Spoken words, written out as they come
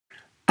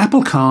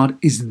Apple Card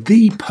is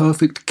the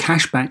perfect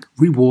cashback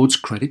rewards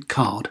credit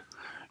card.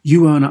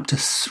 You earn up to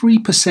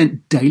 3%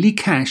 daily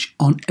cash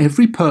on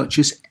every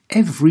purchase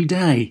every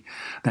day.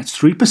 That's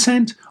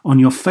 3% on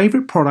your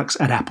favorite products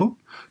at Apple,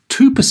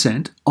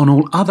 2% on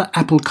all other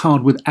Apple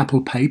Card with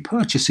Apple Pay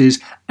purchases,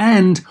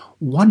 and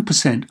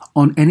 1%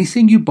 on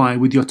anything you buy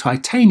with your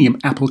titanium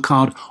Apple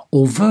Card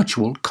or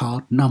virtual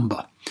card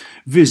number.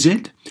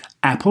 Visit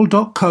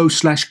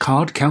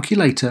apple.co/card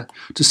calculator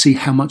to see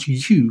how much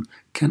you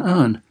can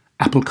earn.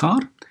 Apple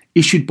Card,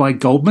 issued by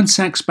Goldman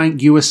Sachs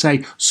Bank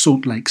USA,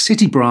 Salt Lake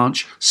City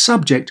branch,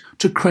 subject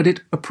to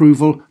credit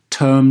approval.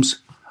 Terms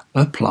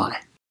apply.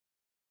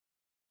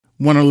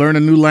 Want to learn a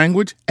new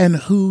language? And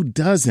who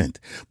doesn't?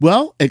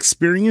 Well,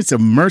 experience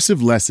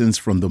immersive lessons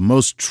from the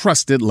most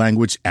trusted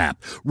language app,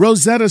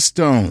 Rosetta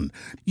Stone.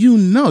 You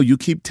know you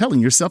keep telling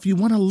yourself you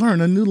want to learn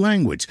a new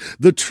language.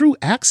 The True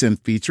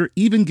Accent feature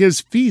even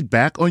gives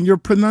feedback on your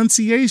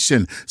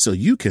pronunciation so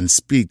you can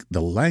speak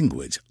the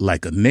language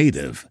like a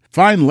native.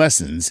 Find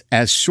lessons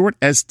as short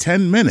as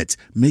 10 minutes,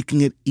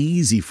 making it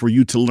easy for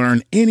you to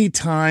learn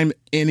anytime,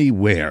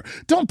 anywhere.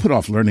 Don't put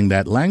off learning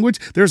that language.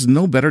 There's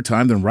no better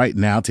time than right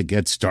now to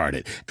get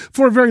started.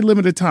 For a very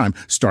limited time,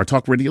 Star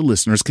Talk Radio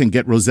listeners can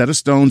get Rosetta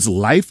Stone's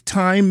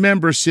lifetime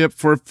membership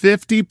for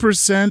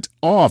 50%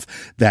 off.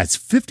 That's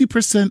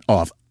 50%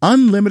 off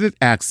unlimited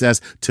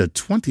access to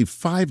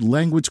 25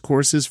 language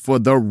courses for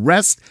the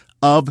rest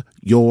of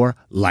your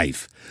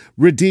life.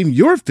 Redeem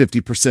your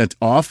 50%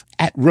 off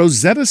at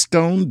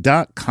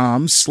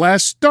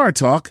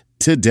rosettastone.com/StarTalk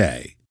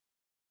today.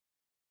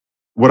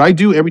 What I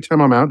do every time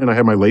I'm out and I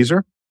have my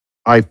laser,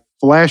 I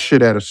flash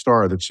it at a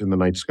star that's in the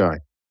night sky,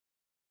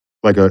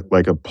 like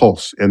a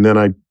pulse, and then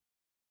I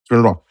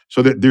turn it off.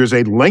 So that there's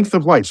a length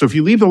of light. So if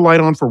you leave the light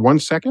on for 1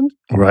 second,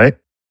 Right.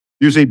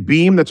 there's a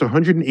beam that's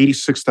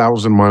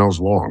 186,000 miles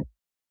long.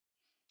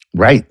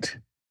 Right.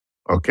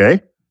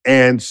 Okay?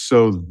 And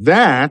so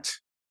that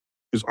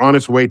is on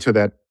its way to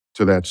that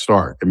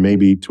star and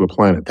maybe to a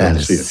planet. That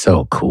See is it.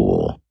 so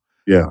cool.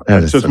 Yeah.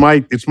 That is So so-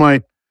 it's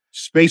my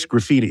space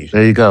graffiti.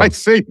 There you go. I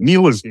say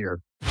Neil is here.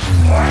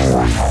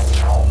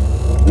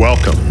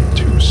 Welcome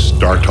to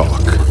Star Talk,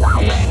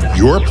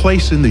 your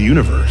place in the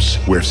universe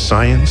where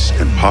science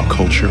and pop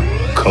culture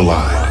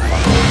collide.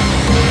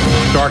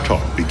 Star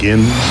Talk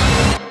begins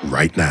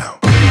right now.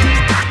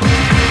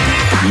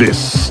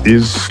 This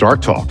is Star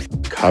Talk,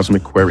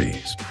 Cosmic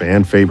Queries,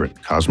 fan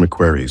favorite Cosmic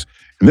Queries.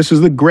 And this is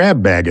the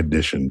grab bag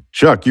edition.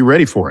 Chuck, you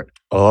ready for it?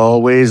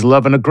 Always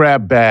loving a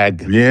grab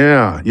bag.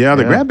 Yeah.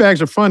 The grab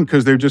bags are fun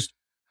because they're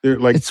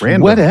like It's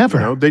random. whatever.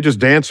 You know? They just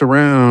dance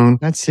around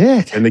That's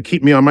it. and they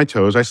keep me on my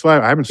toes. I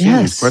haven't seen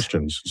these Yes.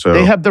 questions, so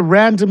They have the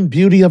random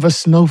beauty of a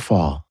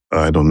snowfall.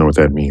 I don't know what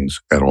that means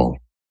at all.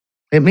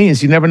 It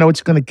means you never know what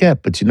you're going to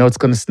get, but you know it's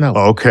going to snow.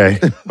 Okay.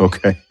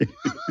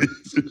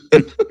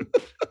 Is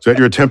that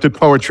your attempt at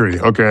poetry?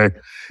 Okay.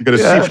 You got a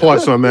C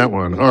plus on that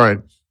one. All right.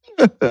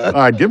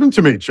 Give them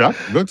to me, Chuck.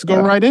 Let's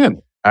go right in.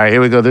 All right, here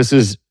we go. This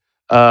is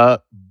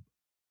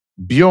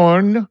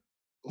Bjorn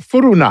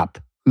Furunap,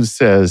 who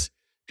says,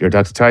 Dear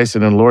Dr.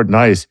 Tyson and Lord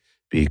Nice,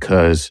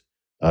 because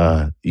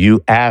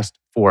you asked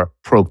for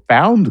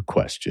profound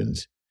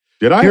questions.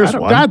 Did I? Here's I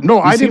one. no,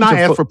 You I did seem not to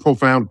ask for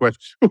profound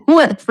questions. Who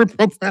asked for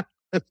profound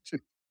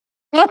questions?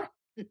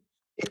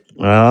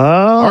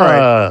 All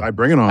right. I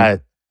bring it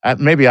on.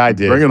 Maybe I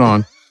did. Bring it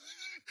on.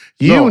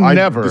 You No,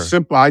 never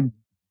I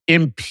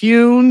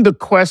impugn the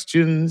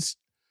questions,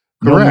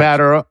 no Correct.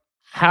 matter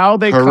how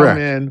they Correct. come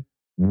in,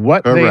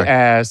 what they Correct.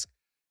 ask.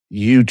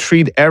 You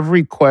treat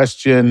every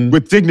question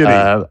with dignity.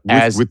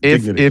 as with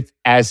if dignity.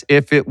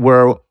 it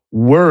were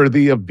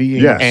worthy of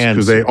being Yes, answered.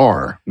 because they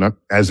are. Not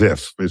as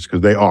if. It's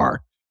because they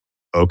are.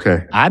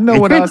 Okay. I know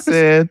what I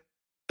said.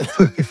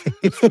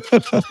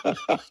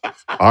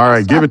 All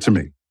right, give it to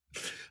me.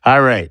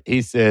 All right.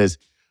 He says,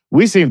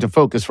 we seem to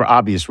focus for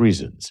obvious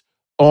reasons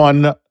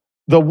on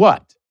the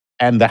what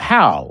and the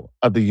how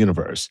of the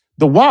universe.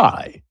 The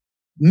why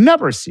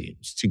never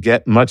seems to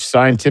get much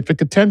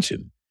scientific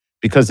attention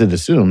because it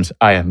assumes,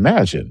 I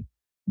imagine,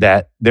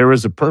 that there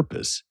is a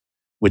purpose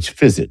which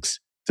physics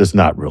does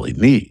not really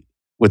need.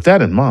 With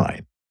that in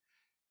mind,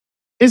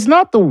 is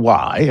not the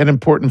why an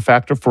important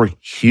factor for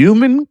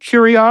human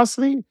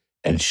curiosity?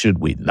 And should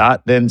we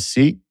not then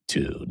seek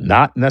to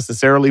not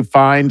necessarily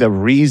find a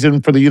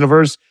reason for the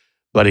universe,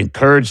 but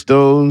encourage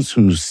those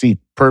who seek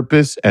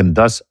purpose and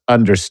thus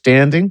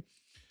understanding?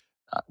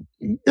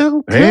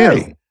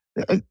 Okay.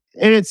 And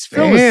it's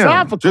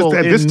philosophical. Just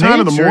at in this time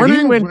of the nature. morning?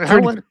 He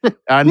went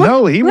I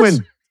know, he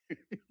went,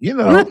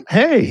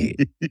 hey.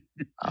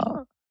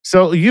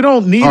 So you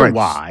don't need All a right.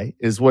 why,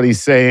 is what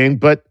he's saying,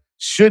 but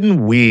shouldn't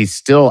we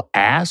still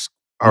ask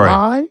All right.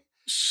 why?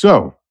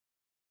 So,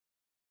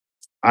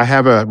 I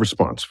have a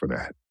response for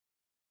that.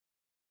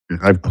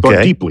 I've thought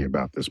Okay. deeply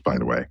about this, by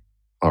the way.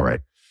 All right.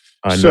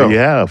 I So, know you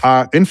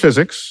have. In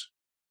physics,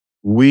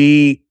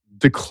 we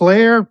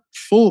declare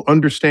full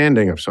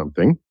understanding of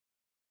something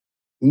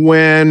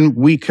when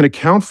we can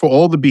account for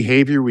all the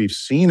behavior we've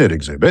seen it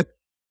exhibit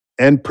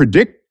and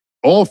predict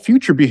all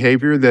future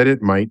behavior that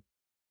it might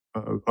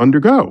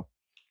undergo.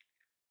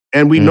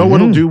 And we know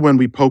what it'll do when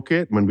we poke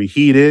it, when we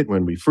heat it,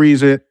 when we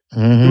freeze it.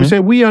 And we say,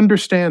 we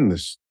understand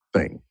this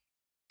thing.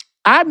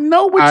 I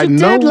know what you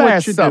did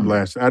last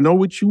summer. I know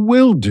what you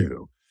will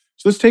do.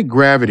 So let's take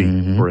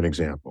gravity for an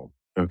example.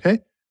 Okay?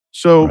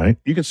 So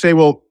you can say,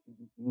 well,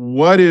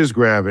 what is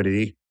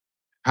gravity?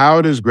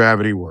 How does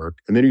gravity work?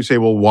 And then you say,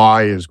 well,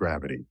 why is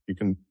gravity?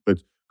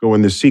 Let's go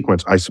in this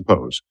sequence, I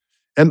suppose.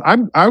 And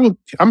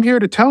I'm here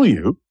to tell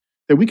you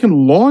that we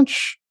can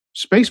launch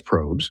space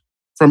probes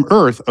from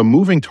Earth, a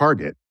moving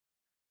target,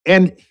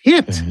 and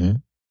hit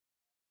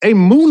a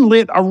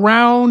moonlet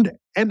around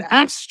an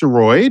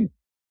asteroid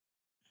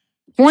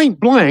point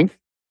blank,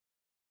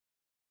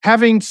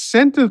 having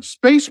sent a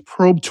space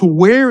probe to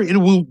where it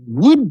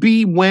would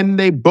be when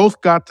they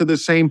both got to the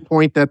same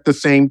point at the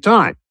same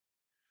time.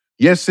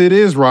 Yes, it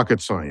is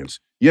rocket science.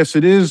 Yes,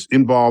 it is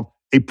involved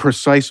a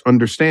precise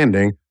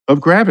understanding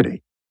of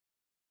gravity.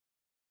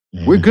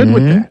 We're good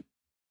with that.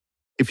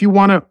 If you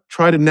want to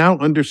try to now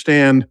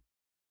understand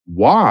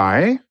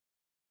why,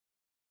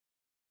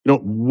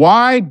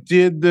 why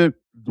did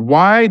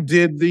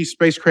the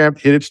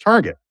spacecraft hit its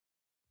target?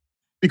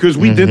 Because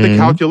we did the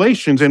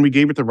calculations and we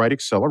gave it the right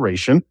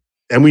acceleration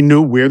and we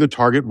knew where the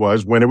target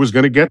was when it was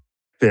going to get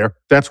there.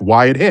 That's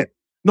why it hit.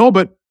 No,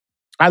 but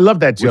I love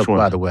that joke,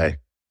 by the way.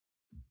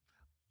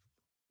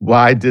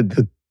 Why did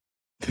the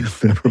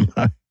never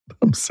mind.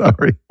 I'm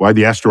sorry. Why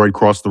the asteroid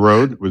crossed the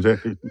road? Was it?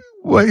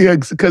 Well, yeah,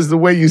 because the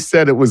way you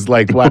said it was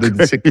like, why did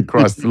the chicken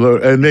cross the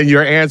road? And then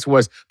your answer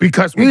was,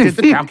 because we did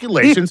the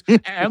calculations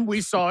and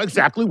we saw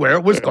exactly where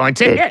it was going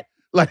to hit.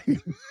 Like,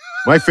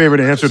 my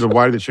favorite answer to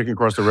why did the chicken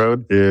cross the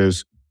road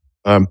is,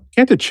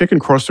 can't the chicken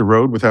cross the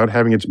road without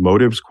having its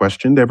motives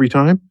questioned every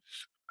time?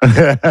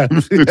 Okay,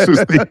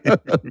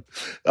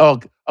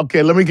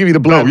 let me give you the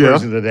black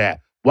version of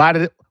that. Why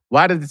did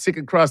the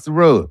chicken cross the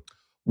road?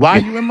 Why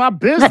are you in my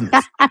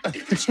business?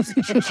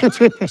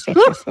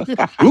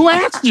 Who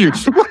asked you?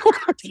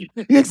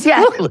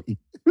 Exactly.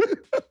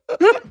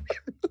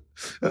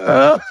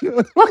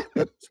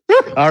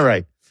 All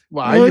right.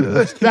 Why?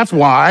 That's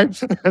why.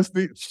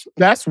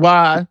 That's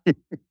why.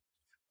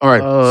 All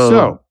right.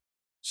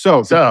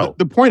 So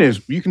the point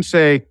is, you can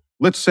say,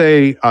 let's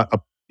say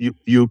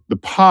the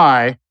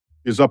pie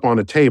is up on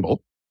a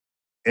table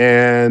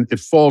and it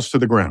falls to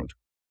the ground.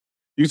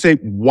 You say,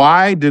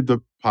 why did the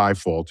pie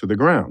fall to the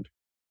ground?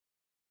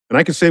 And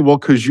I can say, well,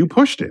 because you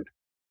pushed it.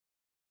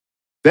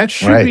 That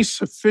should be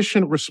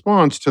sufficient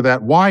response to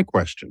that why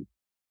question.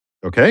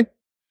 Okay?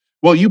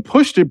 Well, you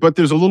pushed it, but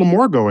there's a little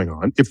more going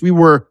on. If we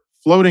were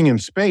floating in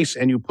space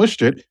and you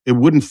pushed it, it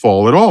wouldn't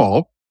fall at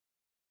all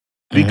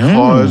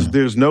because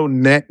there's no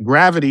net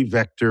gravity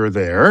vector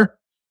there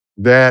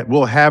that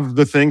will have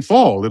the thing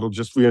fall.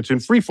 It's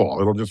in free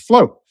fall. It'll just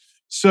float.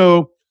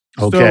 So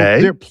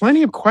there are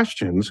plenty of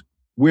questions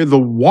where the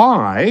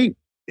why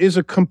is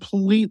a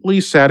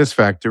completely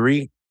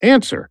satisfactory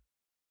answer.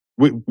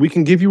 We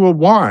can give you a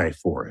why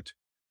for it.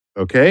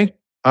 Okay?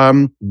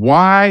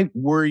 Why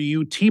were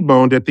you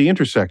T-boned at the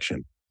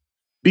intersection?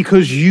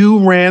 Because you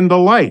ran the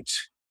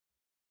lights.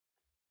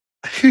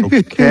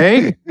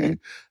 Okay?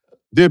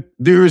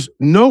 There's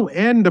no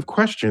end of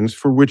questions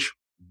for which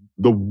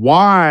the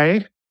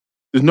why,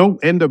 there's no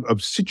end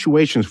of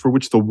situations for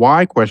which the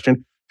why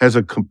question has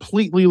a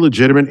completely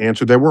legitimate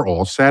answer that we're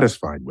all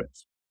satisfied with.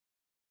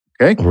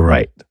 Okay?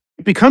 Right.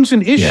 It becomes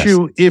an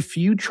issue if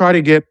you try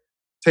to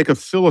take a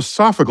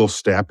philosophical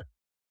step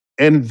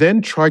and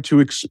then try to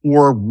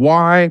explore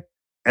why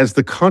as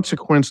the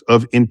consequence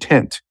of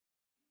intent.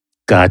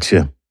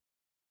 Gotcha.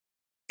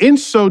 In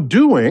so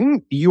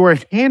doing, you are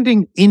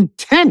handing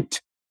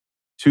intent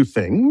to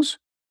things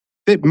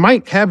that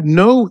might have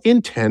no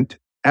intent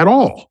at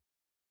all.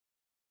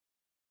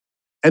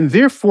 And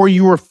therefore,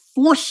 you are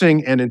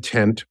forcing an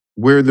intent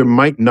where there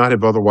might not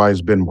have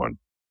otherwise been one.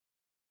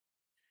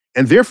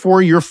 And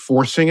therefore, you're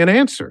forcing an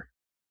answer.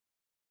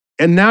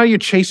 And now you're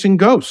chasing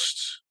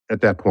ghosts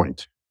at that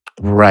point.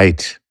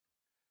 Right.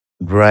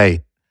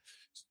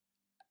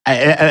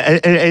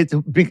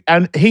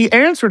 And he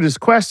answered his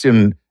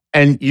question,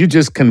 and you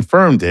just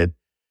confirmed it.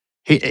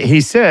 He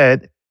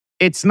said,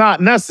 it's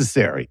not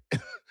necessary.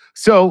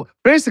 So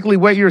basically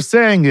what you're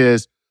saying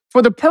is,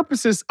 for the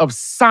purposes of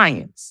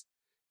science,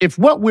 if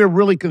what we're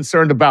really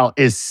concerned about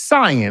is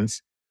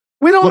science,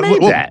 we don't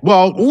need that.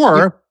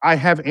 I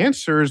have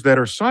answers that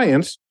are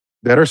science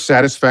that are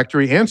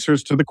satisfactory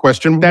answers to the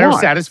question that why. Are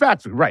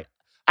satisfactory, right.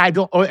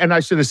 And I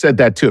should have said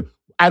that too.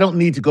 I don't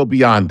need to go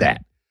beyond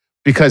that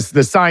because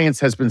the science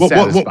has been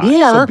satisfied.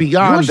 So beyond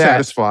you're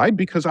satisfied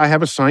because I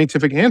have a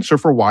scientific answer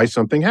for why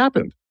something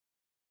happened.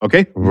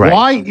 Okay? Right.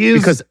 Why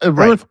is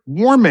Earth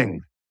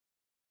warming?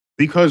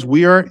 Because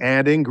we are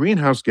adding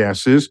greenhouse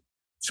gases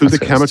to the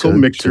chemical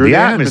mixture of the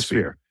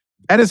atmosphere.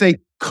 That is a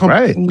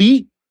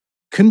complete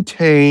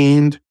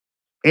contained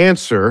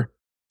answer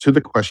to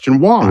the question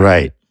why.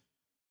 Right.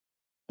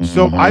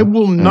 So I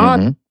will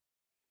not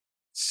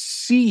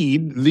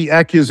cede the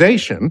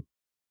accusation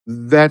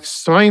that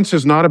science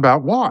is not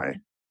about why.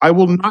 I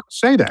will not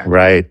say that.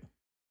 Right.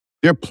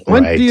 There are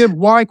plenty of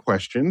why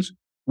questions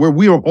where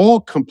we are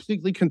all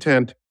completely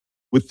content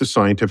with the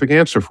scientific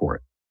answer for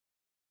it.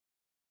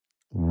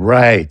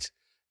 Right.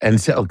 And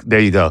so there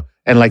you go.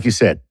 And like you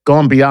said,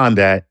 going beyond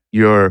that,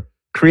 you're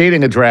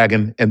creating a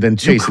dragon and then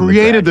chasing You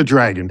created the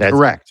dragon,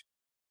 correct.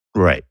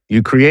 Right.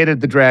 You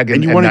created the dragon.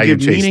 And you want to give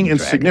meaning and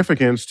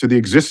significance to the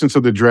existence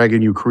of the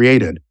dragon you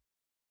created,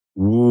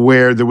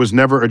 where there was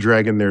never a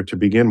dragon there to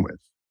begin with.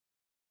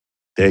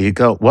 There you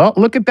go. Well,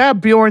 look at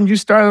that, Bjorn. You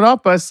started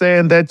off by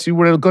saying that you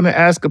were going to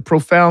ask a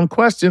profound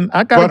question.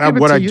 I got to give it to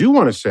you. What I do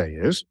want to say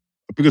is,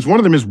 because one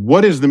of them is,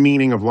 what is the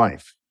meaning of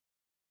life?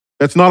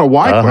 That's not a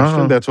why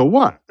question. That's a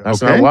what.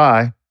 That's not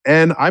why.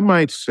 And I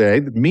might say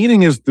the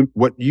meaning is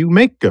what you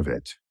make of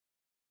it,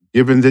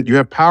 given that you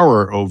have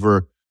power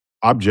over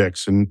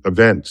objects and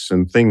events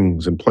and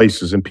things and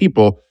places and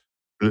people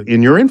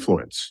in your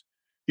influence.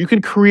 You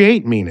can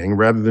create meaning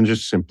rather than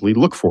just simply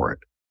look for it.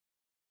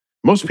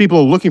 Most people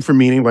are looking for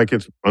meaning like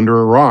it's under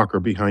a rock or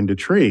behind a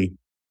tree,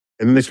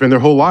 and then they spend their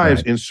whole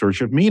lives in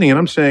search of meaning. And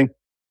I'm saying,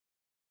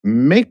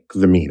 make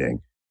the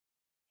meaning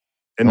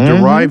and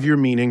derive your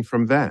meaning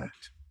from that.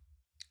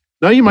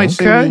 Now you might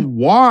say, well,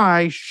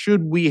 why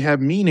should we have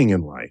meaning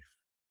in life?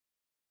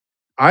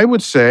 I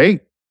would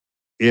say,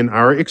 in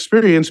our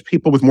experience,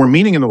 people with more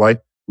meaning in their life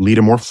lead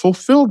a more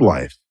fulfilled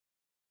life.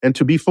 And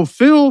to be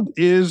fulfilled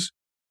is,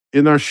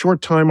 in our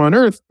short time on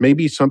earth,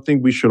 maybe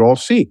something we should all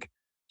seek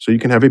so you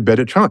can have a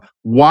better time.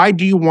 Why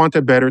do you want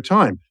a better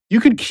time?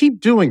 You could keep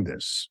doing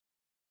this,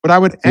 but I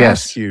would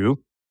ask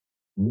you,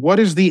 what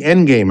is the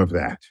end game of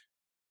that?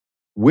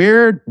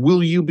 Where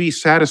will you be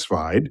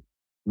satisfied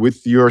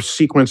with your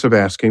sequence of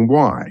asking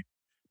why?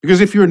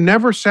 Because if you're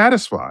never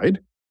satisfied,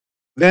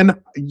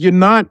 then you're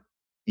not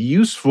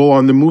useful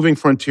on the moving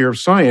frontier of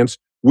science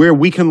where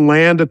we can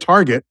land a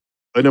target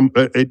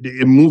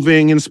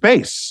moving in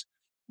space,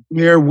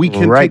 where we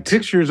can take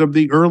pictures of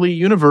the early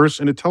universe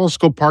in a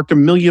telescope parked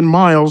 1 million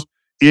miles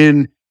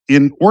in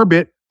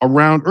orbit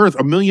around Earth,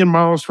 1 million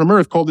miles from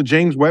Earth, called the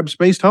James Webb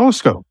Space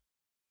Telescope.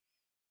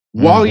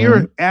 While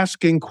you're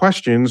asking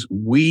questions,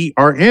 we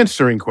are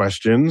answering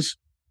questions.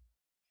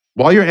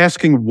 While you're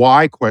asking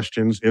why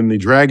questions in the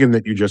dragon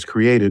that you just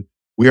created,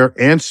 we are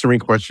answering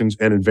questions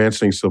and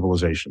advancing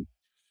civilization.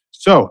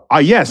 So,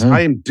 yes,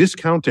 I am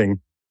discounting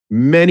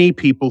many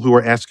people who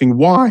are asking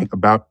why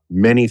about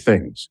many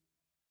things.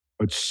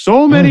 But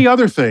so many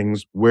other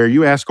things where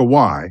you ask a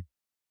why,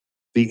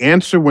 the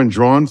answer when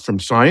drawn from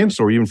science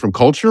or even from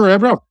culture or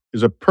whatever else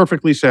is a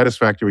perfectly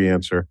satisfactory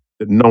answer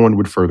that no one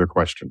would further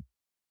question.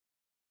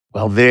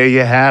 Well, there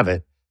you have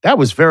it. That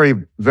was very,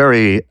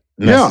 very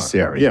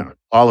necessary. Yeah.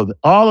 All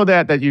of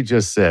that you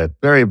just said,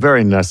 very,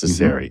 very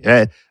necessary.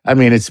 I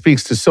mean, it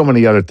speaks to so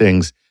many other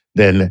things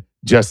than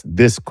just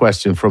this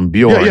question from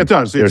Bjorn. Yeah, it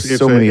does. There's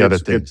so many other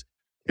things.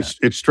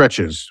 It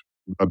stretches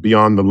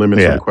beyond the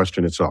limits of the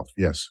question itself.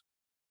 Yes.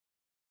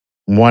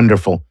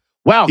 Wonderful.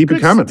 Wow, Keep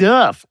it coming.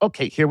 Stuff.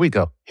 Okay, here we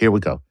go.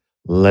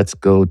 Let's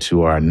go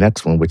to our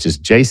next one, which is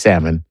Jay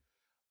Salmon.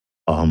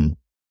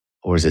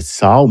 Or is it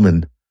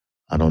Salmon?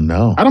 I don't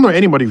know. I don't know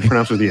anybody who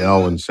pronounces the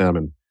L in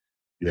salmon.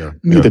 Yeah.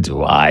 Neither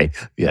do I.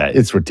 Yeah,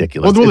 it's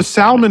ridiculous. Well, the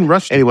Salman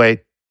Rushdie.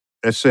 Anyway.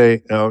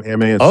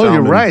 S-A-L-M-A-N. Oh, Salman.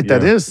 you're right.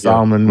 That is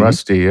Salman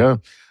Rushdie. Yeah.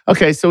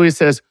 Okay, so he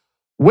says,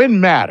 when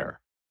matter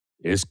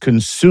is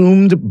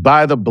consumed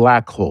by the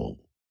black hole,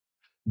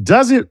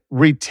 does it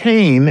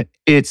retain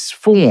its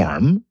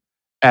form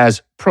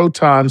as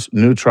protons,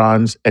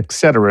 neutrons,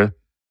 etc.,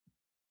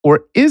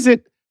 or is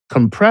it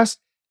compressed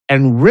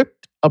and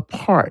ripped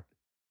apart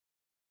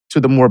to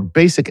the more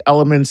basic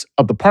elements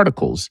of the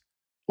particles,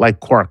 like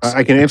quarks?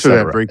 I can answer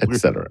that very quickly.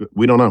 Etc.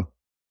 We don't know.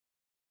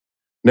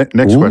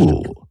 Next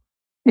question.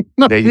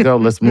 There you go.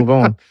 Let's move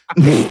on.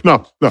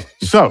 No.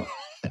 So,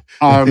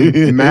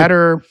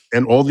 matter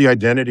and all the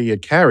identity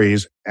it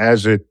carries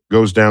as it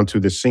goes down to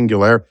the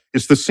singularity.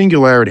 It's the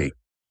singularity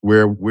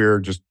where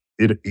we're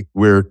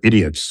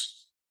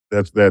idiots.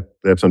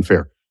 That's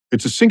unfair.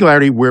 It's a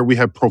singularity where we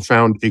have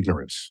profound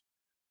ignorance.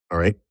 All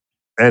right.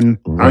 And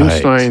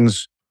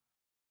Einstein's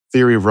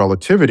theory of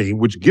relativity,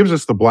 which gives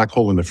us the black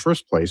hole in the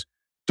first place,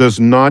 does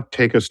not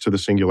take us to the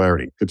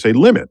singularity. It's a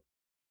limit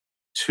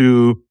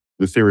to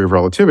the theory of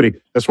relativity.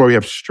 That's why we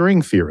have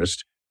string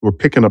theorists who are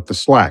picking up the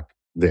slack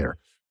there.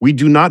 We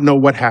do not know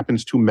what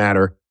happens to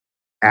matter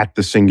at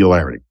the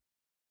singularity.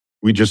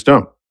 We just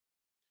don't.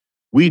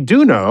 We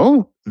do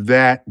know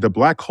that the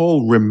black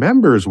hole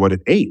remembers what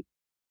it ate,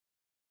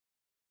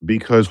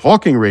 because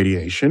Hawking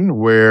radiation,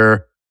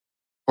 where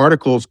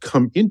particles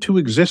come into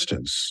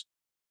existence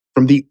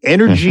from the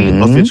energy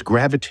of its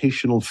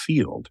gravitational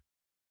field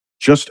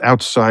just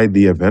outside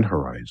the event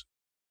horizon,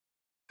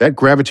 that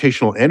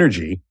gravitational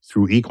energy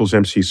through E =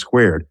 mc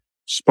squared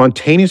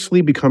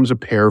spontaneously becomes a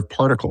pair of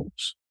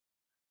particles.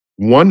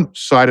 One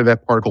side of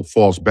that particle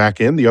falls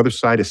back in, the other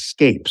side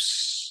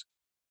escapes.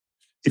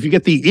 If you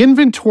get the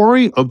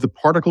inventory of the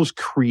particles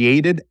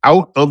created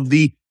out of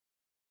the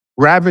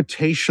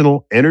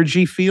gravitational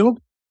energy field,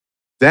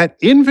 that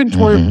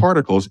inventory of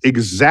particles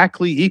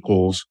exactly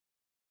equals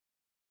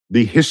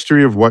the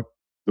history of what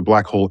the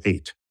black hole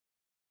ate.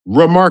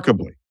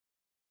 Remarkably,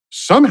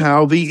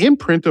 somehow the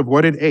imprint of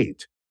what it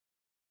ate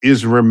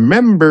is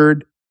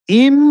remembered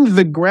in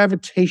the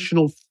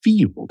gravitational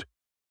field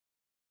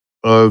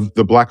of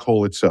the black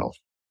hole itself.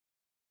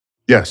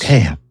 Yes.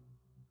 Damn.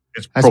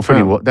 It's That's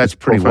profound. That's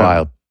It's pretty profound.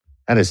 wild.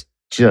 That is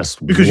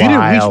just Because you didn't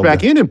reach wild.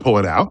 back in and pull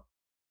it out.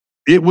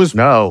 It was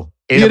No.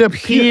 it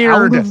appeared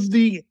out appeared. of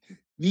the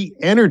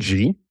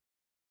energy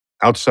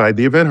outside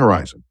the event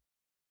horizon.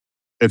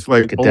 It's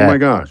like, Look at oh that. my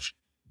gosh.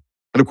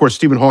 And of course,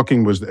 Stephen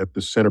Hawking was at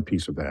the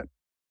centerpiece of that.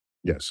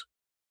 Yes.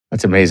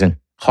 That's amazing.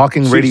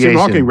 Hawking Stephen radiation,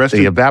 Hawking, rest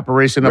the in-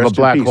 evaporation of a Rest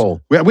in black peace.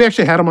 hole. We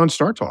actually had him on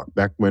Star Talk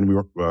back when we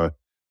were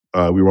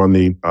on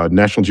the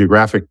National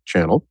Geographic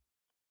channel.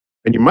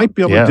 And you might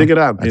be able Yeah, to dig it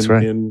out. that's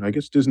right. In, I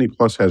guess Disney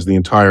Plus has the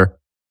entire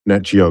Nat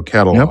Geo Yep,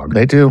 catalog.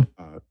 they do.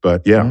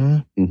 But yeah.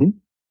 Mhm. Mhm.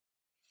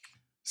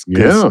 It's good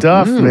Yeah,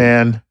 stuff, yeah.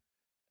 man.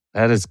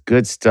 That is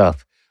good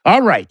stuff.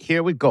 All right,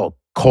 here we go.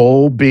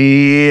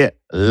 Colby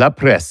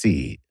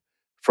Lapresi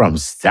from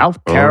South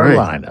All right.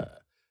 Carolina.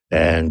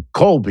 And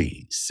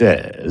Colby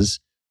says,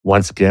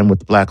 once again with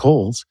the black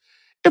holes,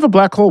 if a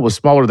black hole was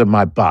smaller than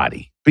my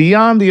body,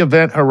 beyond the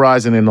event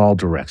horizon in all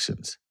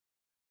directions,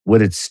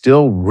 would it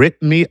still rip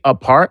me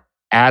apart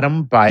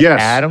atom by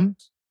Yes. atom?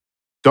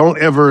 Don't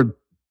ever,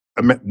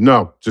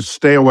 no, just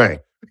stay away.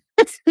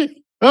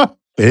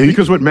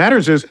 Because what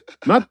matters is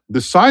not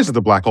the size of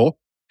the black hole,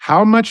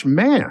 how much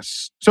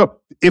mass. So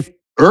if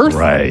Earth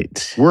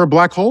Right. were a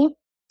black hole,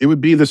 it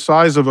would be the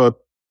size of a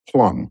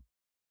plum.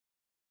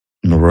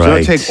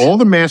 Right. So take all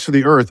the mass of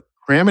the Earth,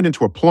 cram it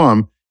into a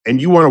plum,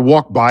 and you want to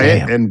walk by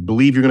Damn. it and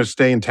believe you're going to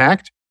stay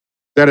intact?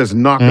 That is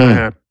not going to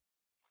happen.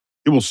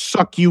 It will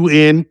suck you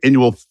in and it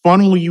will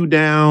funnel you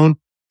down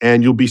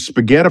and you'll be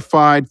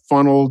spaghettified,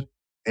 funneled,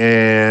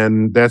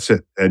 and that's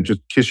it. And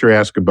just kiss your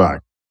ass goodbye.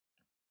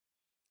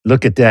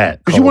 Look at that.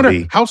 Because you wonder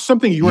Colby. how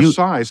something your You-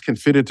 size can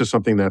fit into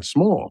something that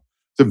small.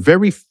 The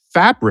very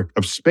fabric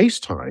of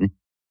space-time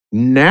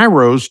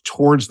narrows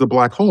towards the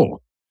black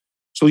hole.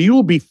 So you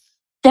will be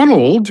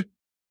funneled,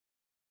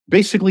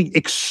 basically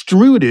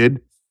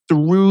extruded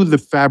through the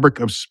fabric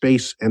of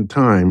space and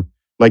time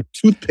like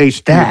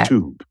toothpaste through a That-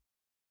 tube.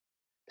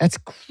 That's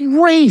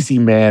crazy,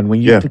 man.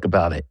 When you Yeah. think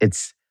about it,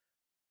 it's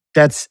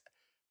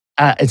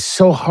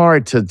so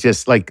hard to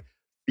just like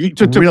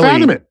To really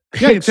fathom it.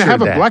 Yeah, to picture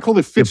have a that. black hole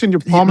that fits You- in your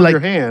palm like-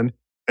 of your hand,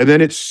 and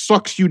then it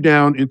sucks you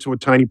down into a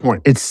tiny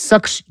point. it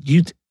sucks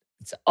you.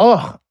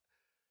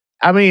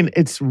 I mean,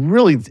 it's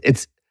really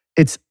it's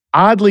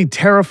oddly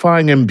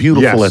terrifying and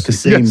beautiful at the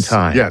same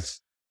time. Yes.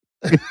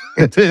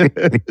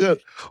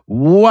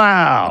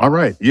 Wow. All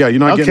right. Yeah, you're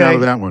not getting out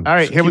of that one. All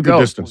right, Just here we keep your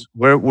go. Distance.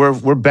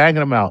 We're banging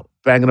them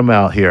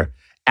out here.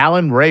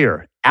 Alan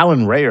Rayer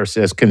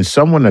says, can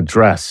someone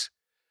address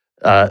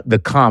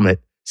the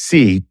comet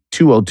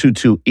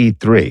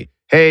C2022E3?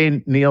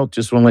 Hey, Neil,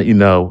 just want to let you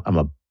know I'm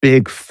a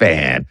big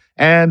fan,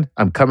 and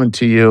I'm coming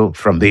to you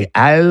from the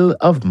Isle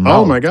of Malta.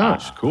 Oh my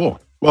gosh, cool.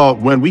 Well,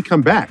 when we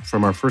come back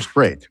from our first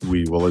break,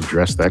 we will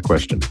address that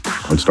question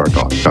on Star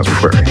Talk, Cosmic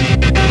Query.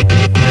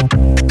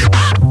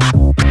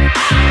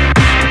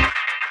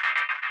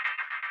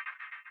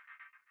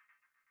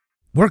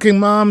 Working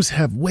moms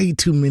have way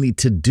too many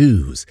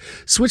to-dos.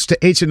 Switch to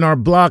H&R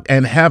Block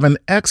and have an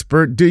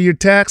expert do your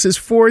taxes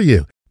for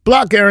you.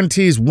 Block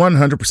guarantees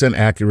 100%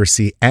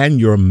 accuracy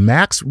and your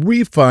max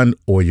refund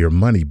or your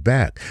money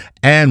back.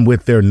 And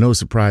with their no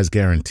surprise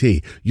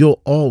guarantee, you'll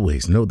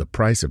always know the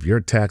price of your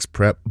tax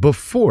prep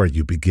before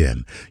you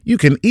begin. You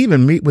can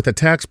even meet with a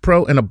tax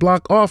pro in a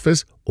Block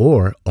office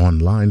or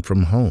online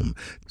from home.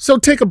 So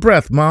take a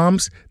breath,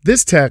 moms.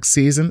 This tax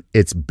season,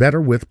 it's better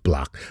with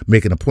Block.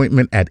 Make an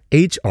appointment at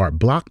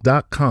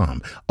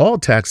hrblock.com. All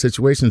tax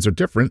situations are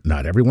different.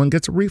 Not everyone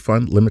gets a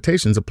refund.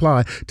 Limitations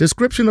apply.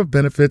 Description of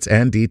benefits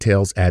and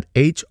details at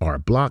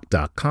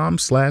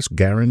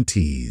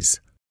hrblock.com/guarantees.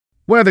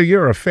 Whether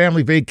you're a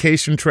family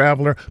vacation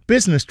traveler,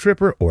 business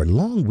tripper, or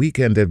long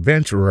weekend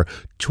adventurer,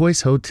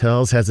 Choice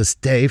Hotels has a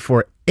stay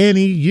for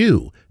any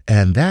you.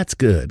 And that's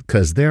good,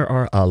 because there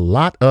are a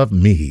lot of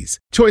me's.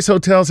 Choice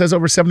Hotels has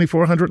over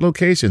 7,400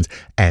 locations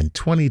and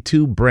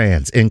 22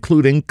 brands,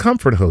 including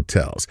Comfort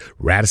Hotels,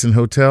 Radisson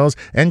Hotels,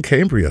 and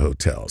Cambria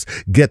Hotels.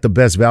 Get the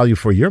best value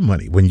for your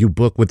money when you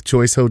book with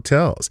Choice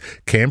Hotels.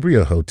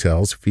 Cambria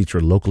Hotels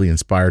feature locally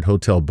inspired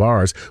hotel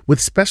bars with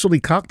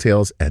specialty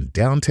cocktails and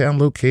downtown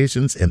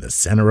locations in the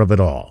center of it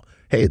all.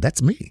 Hey,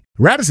 that's me.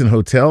 Radisson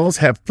Hotels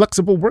have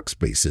flexible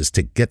workspaces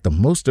to get the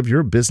most of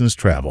your business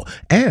travel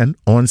and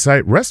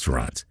on-site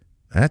restaurants.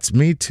 That's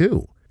me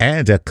too.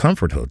 And at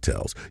Comfort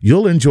Hotels,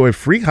 you'll enjoy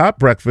free hot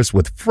breakfast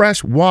with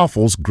fresh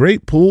waffles,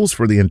 great pools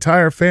for the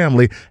entire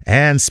family,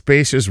 and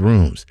spacious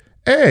rooms.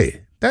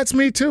 Hey, that's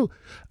me too.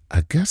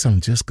 I guess I'm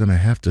just going to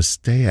have to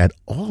stay at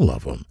all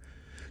of them.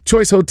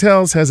 Choice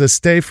Hotels has a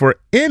stay for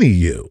any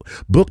you.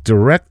 Book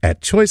direct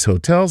at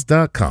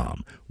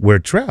choicehotels.com, where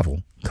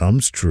travel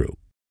comes true.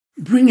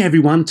 Bring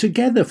everyone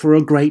together for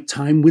a great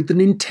time with the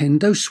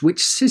Nintendo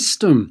Switch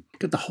system.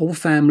 Get the whole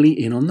family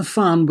in on the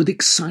fun with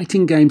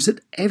exciting games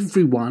that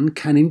everyone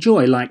can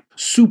enjoy, like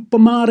Super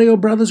Mario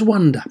Bros.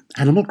 Wonder,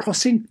 Animal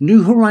Crossing,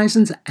 New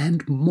Horizons,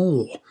 and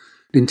more.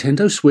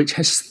 Nintendo Switch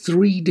has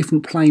 3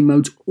 different play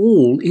modes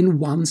all in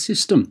one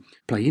system.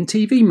 Play in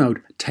TV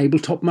mode,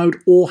 tabletop mode,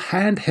 or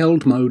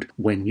handheld mode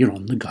when you're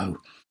on the go.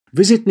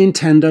 Visit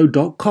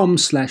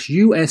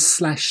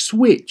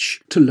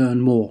nintendo.com/US/Switch to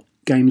learn more.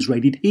 Games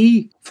rated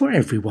E for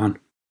everyone.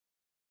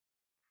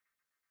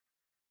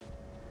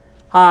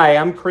 Hi,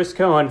 I'm Chris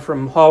Cohen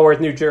from Haworth,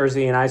 New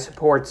Jersey, and I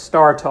support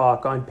Star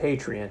Talk on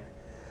Patreon.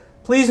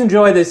 Please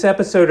enjoy this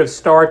episode of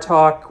Star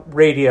Talk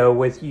Radio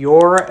with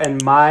your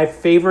and my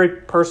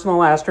favorite personal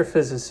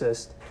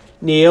astrophysicist,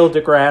 Neil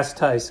deGrasse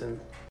Tyson.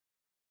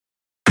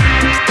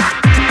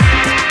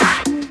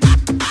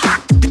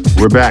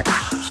 We're back.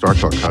 Star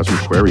Talk Cosmic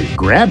Query,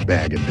 Grab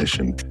Bag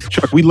Edition.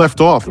 Chuck, we left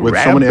off with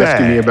someone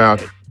asking me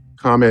about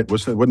Comet.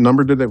 What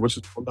number did that? What's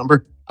the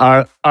number?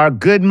 Our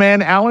good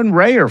man Alan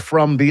Rayer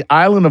from the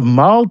island of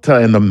Malta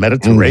in the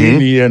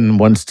Mediterranean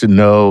wants to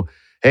know,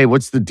 hey,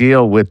 what's the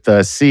deal with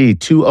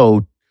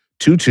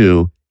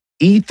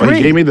C2022E3? Well,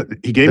 he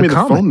gave me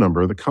the phone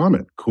number of the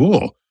comet.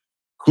 Cool.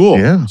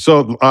 Yeah.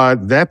 So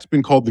that's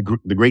been called the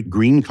Great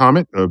Green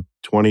Comet of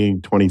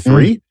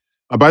 2023.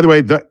 By the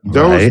way,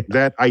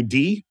 that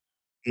ID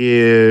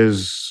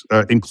is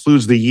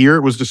includes the year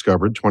it was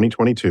discovered,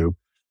 2022,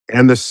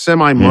 and the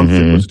semi-month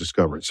it was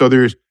discovered. So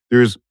there's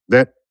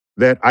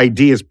that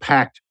ID is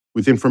packed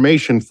with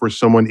information for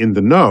someone in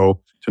the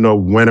know to know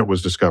when it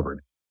was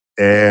discovered.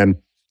 And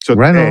so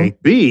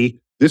B,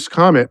 this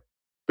comet,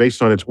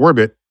 based on its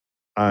orbit,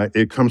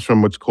 it comes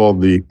from what's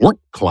called the Oort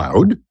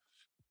cloud.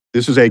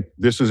 This is a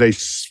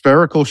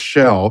spherical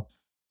shell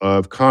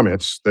of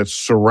comets that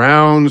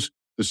surrounds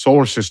the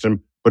solar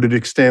system, but it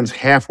extends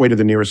halfway to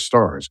the nearest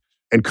stars.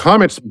 And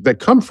comets that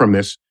come from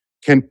this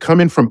can come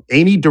in from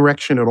any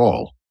direction at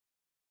all.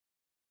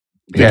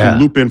 They can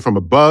loop in from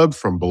above,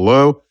 from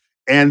below,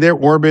 and their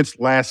orbits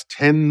last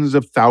tens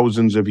of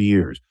thousands of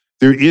years.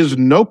 There is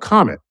no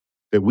comet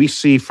that we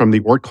see from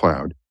the Oort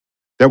cloud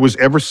that was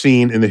ever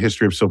seen in the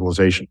history of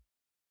civilization.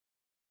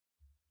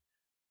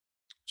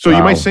 So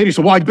you might say to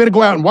yourself, well, I'd better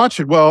go out and watch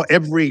it. Well,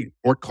 every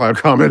Oort cloud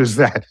comet is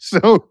that.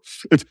 So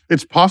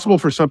it's possible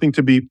for something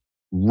to be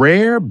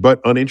rare but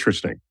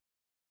uninteresting.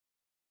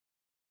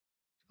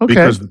 Okay.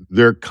 Because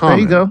they're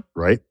common. There you go.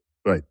 Right?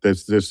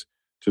 Just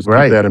keep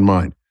that in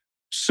mind.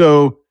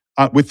 So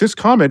with this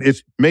comet,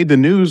 it's made the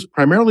news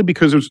primarily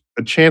because there's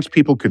a chance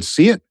people could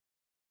see it.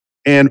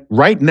 And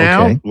right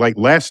now, like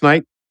last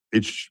night,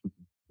 it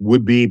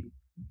would be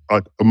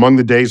among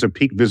the days of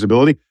peak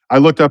visibility. I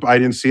looked up, I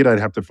didn't see it. I'd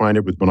have to find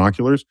it with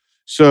binoculars.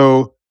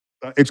 So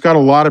it's got a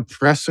lot of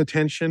press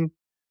attention.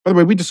 By the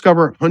way, we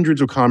discover hundreds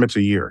of comets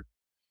a year.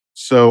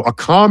 So a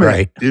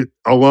comet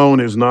alone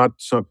is not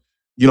some,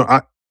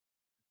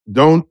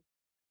 don't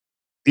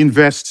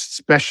invest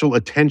special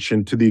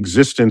attention to the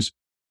existence,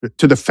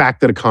 to the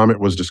fact that a comet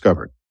was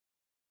discovered.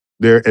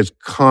 They're as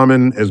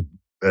common as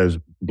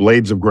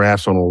blades of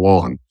grass on a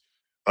lawn.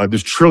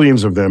 There's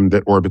trillions of them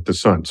that orbit the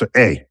sun. So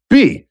A.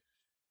 B.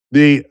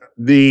 The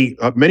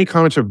many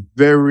comets are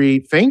very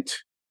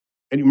faint,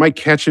 and you might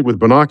catch it with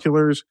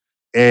binoculars,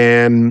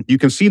 and you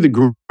can see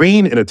the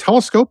green in a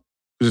telescope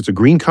because it's a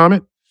green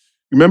comet.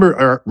 Remember,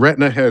 our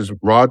retina has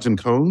rods and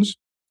cones,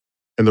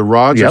 and the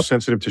rods are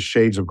sensitive to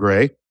shades of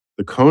gray.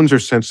 The cones are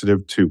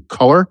sensitive to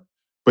color,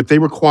 but they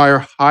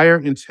require higher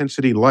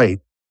intensity light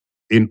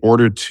in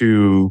order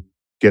to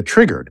get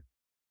triggered.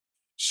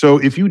 So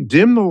if you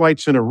dim the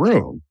lights in a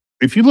room,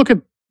 if you look at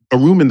a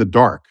room in the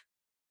dark,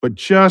 but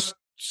just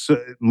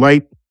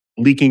light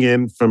leaking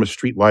in from a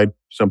street light,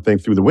 something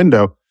through the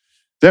window,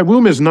 that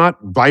room is not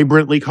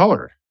vibrantly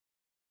colored.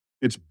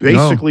 It's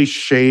basically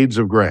shades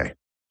of gray.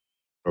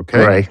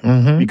 Okay? Right.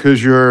 Mm-hmm.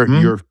 Because your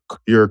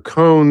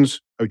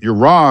cones, your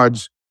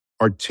rods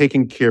are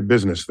taking care of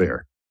business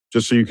there,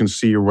 just so you can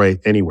see your way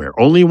anywhere.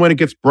 Only when it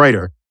gets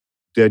brighter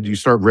that you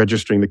start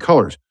registering the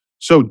colors.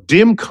 So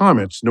dim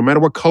comets, no matter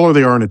what color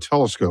they are in a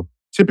telescope,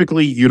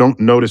 typically you don't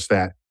notice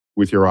that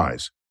with your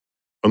eyes,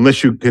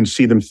 unless you can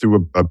see them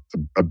through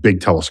a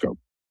big telescope,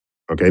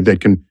 okay,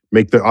 that can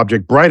make the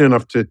object bright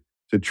enough to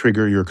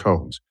trigger your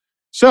cones.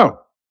 So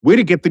where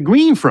to get the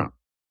green from?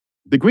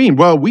 The green,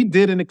 well, we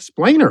did an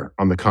explainer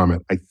on the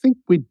comet. I think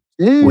we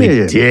did. We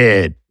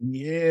did.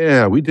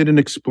 Yeah, we did an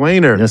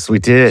explainer. Yes, we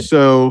did.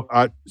 So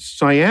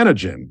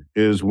cyanogen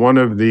is one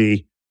of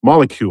the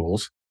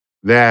molecules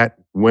that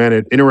when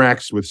it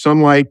interacts with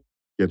sunlight,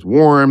 gets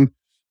warm,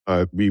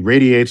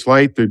 radiates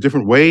light. There are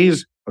different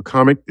ways a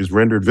comet is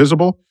rendered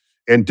visible,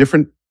 and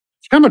different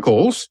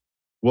chemicals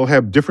will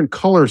have different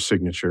color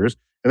signatures,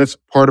 and that's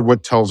part of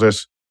what tells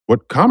us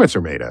what comets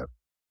are made of,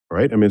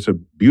 right? I mean, it's a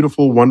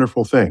beautiful,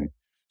 wonderful thing.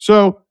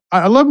 So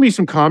I love me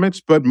some comets,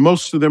 but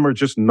most of them are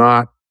just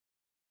not,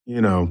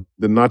 they're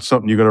not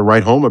something you're going to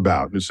write home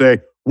about and say,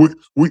 were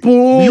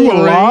you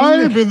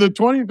alive in the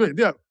 20th?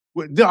 Yeah.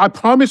 I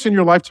promise in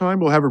your lifetime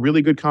we'll have a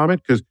really good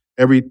comet, because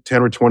every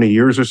 10 or 20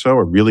 years or so,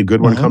 a really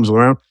good one comes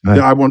around. Right.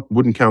 I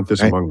wouldn't count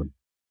this among them.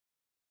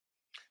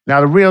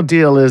 Now, the real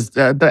deal is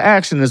the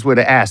action is where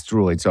the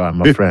asteroids are,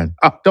 my friend.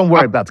 Don't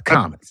worry about the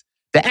comets.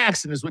 The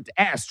action is with the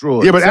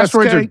asteroids. Yeah, but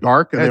asteroids are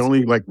dark, and they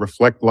only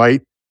reflect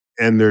light,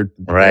 and they're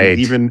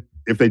even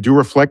if they do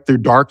reflect, they're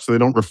dark, so they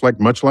don't reflect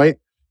much light.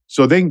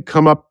 So they can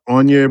come up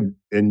on you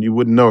and you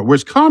wouldn't know it.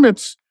 Whereas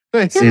comets,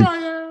 here I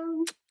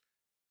am.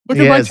 Look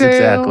at my tail.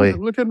 Exactly.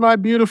 Look at my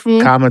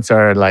beautiful. Comets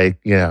are like,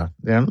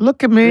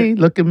 look at me,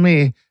 look at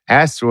me.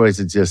 Asteroids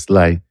are just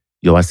like,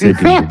 yo, I said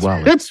give me your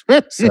wallet.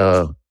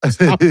 So, hey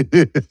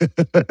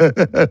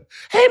man,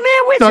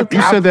 where'd you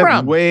come said that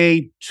from?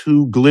 way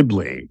too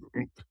glibly.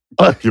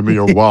 Give me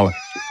your wallet.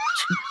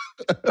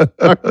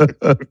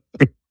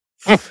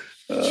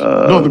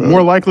 No,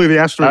 more likely the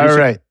asteroid is, All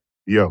right.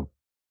 yo,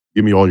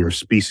 give me all your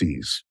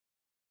species.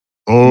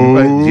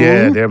 Oh,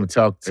 Yeah, they ever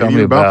tell and me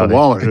you're about the it.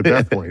 wallet at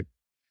that point.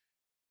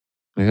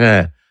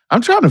 Yeah.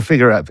 I'm trying to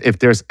figure out if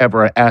there's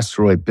ever an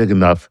asteroid big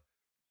enough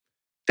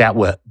that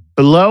would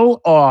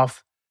blow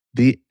off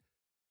the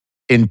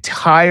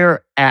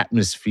entire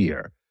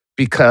atmosphere,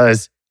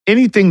 because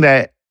anything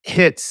that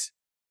hits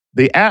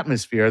the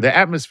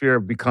atmosphere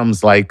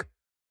becomes like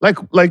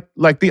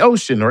the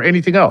ocean or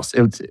anything else.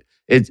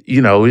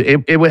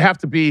 It would have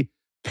to be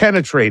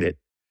penetrated.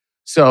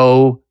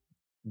 So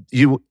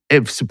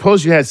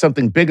suppose you had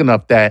something big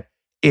enough that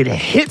it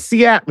hits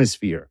the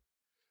atmosphere,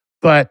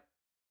 but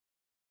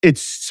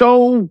it's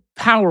so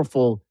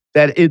powerful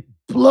that it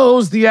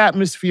blows the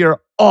atmosphere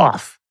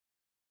off.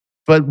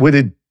 But would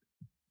it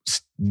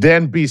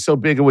then be so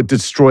big it would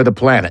destroy the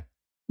planet?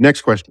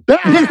 Next question.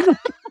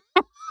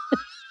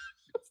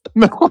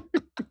 No.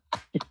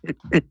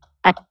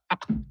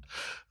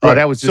 Oh,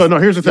 that was just... So, no,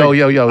 here's the thing.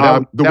 Yo.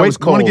 That was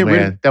cold,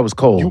 man. That was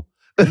cold.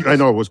 I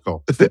know it was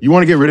cold. You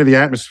want to get rid of the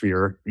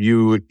atmosphere,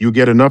 you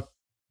get enough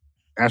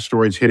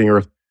asteroids hitting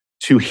Earth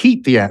to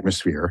heat the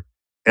atmosphere,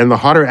 and the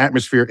hotter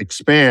atmosphere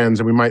expands,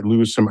 and we might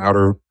lose some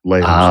outer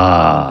layers.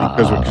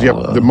 Because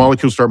the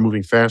molecules start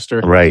moving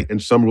faster. Right.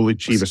 And some will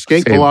achieve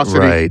escape velocity.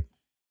 Right.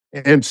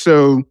 And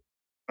so,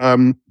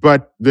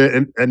 but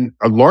a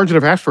large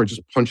enough asteroid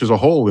just punches a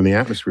hole in the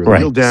atmosphere. The Right.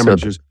 real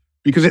damage is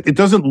because it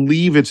doesn't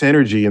leave its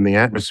energy in the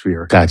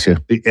atmosphere.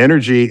 Gotcha. The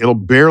energy, it'll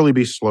barely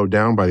be slowed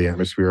down by the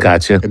atmosphere.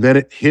 Gotcha. And then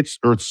it hits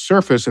Earth's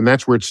surface, and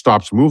that's where it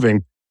stops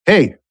moving.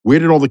 Hey, where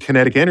did all the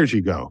kinetic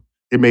energy go?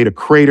 It made a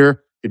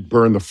crater. It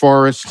burned the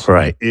forests.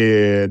 Right.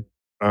 It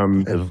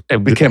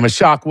became a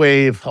shock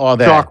wave, all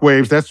that. shock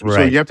waves. That's Right.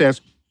 So you have to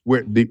ask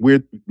where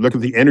look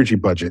at the energy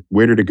budget.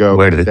 Where did it go?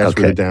 That's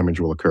where the damage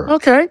will occur.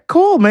 Okay,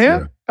 cool, man.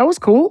 Yeah. That was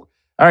cool.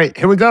 All right,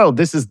 here we go.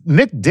 This is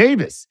Nick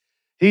Davis.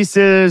 He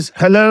says,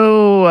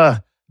 hello,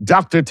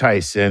 Dr.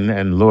 Tyson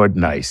and Lord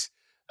Nice.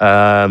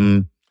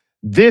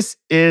 This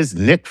is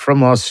Nick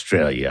from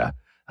Australia.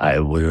 I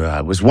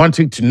was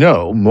wanting to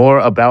know more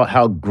about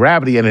how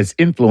gravity and its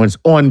influence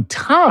on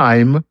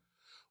time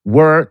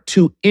were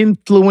to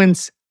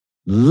influence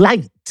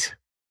light.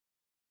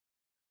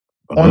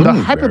 On the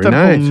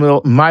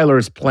hypothetical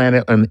Miller's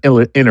planet and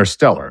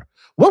Interstellar,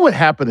 what would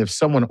happen if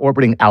someone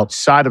orbiting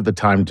outside of the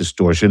time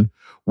distortion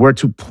were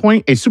to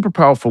point a super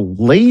powerful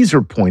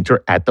laser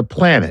pointer at the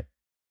planet?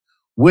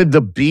 Would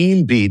the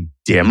beam be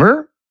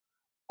dimmer?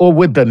 Or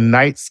would the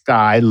night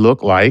sky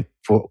look like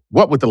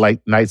what would the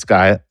night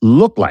sky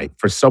look like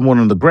for someone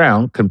on the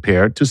ground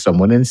compared to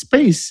someone in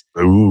space?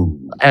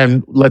 Ooh.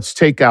 And let's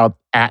take out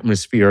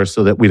atmosphere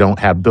so that we don't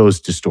have those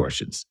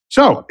distortions.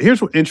 So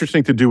here's what's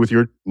interesting to do with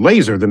your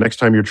laser the next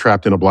time you're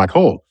trapped in a black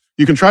hole.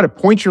 You can try to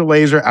point your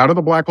laser out of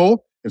the black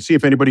hole and see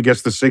if anybody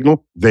gets the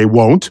signal. They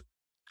won't.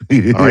 All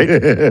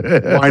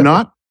right. Why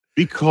not?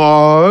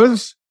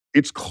 Because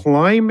it's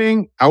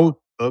climbing out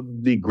of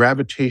the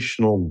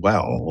gravitational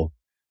well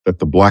that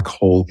the black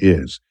hole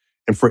is.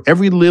 And for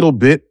every little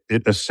bit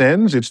it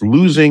ascends, it's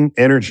losing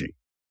energy.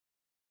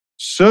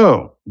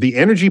 So the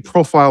energy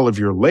profile of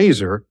your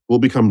laser will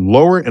become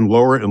lower and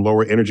lower and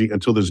lower energy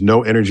until there's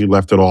no energy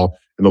left at all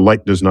and the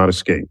light does not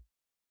escape.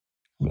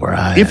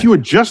 Right. If you were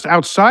just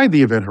outside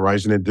the event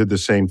horizon and did the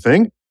same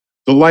thing,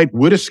 the light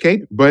would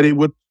escape, but it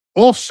would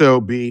also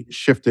be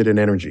shifted in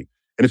energy.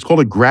 And it's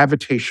called a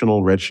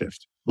gravitational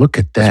redshift. Look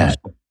at that.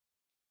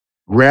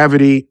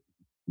 Gravity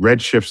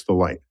redshifts the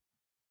light.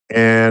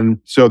 And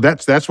so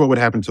that's what would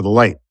happen to the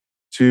light.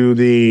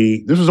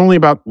 This was only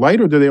about light,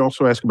 or did they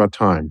also ask about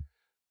time?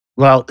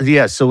 Well,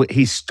 yeah. So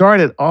he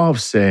started off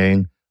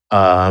saying,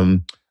 I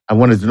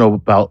wanted to know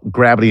about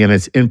gravity and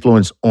its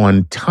influence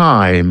on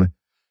time.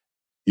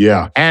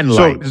 Yeah. And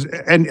light. So,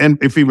 and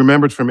if he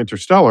remembers from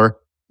Interstellar,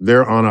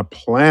 they're on a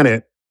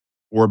planet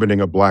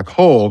orbiting a black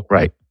hole.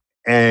 Right.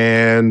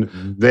 And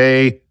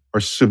they are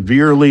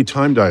severely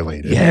time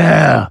dilated.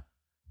 Yeah.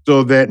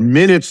 So that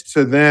minutes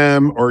to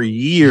them are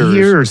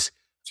years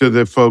to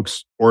the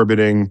folks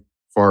orbiting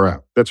far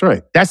out. That's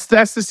right. That's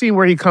the scene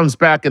where he comes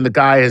back and the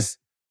guy is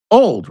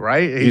old,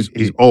 right?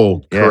 He's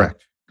old. Yeah.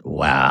 Correct.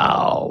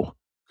 Wow.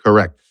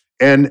 Correct.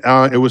 And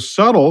it was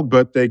subtle,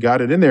 but they got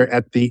it in there.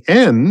 At the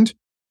end,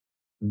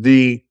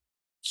 the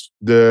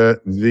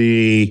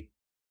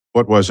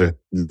what was it?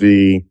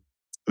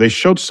 They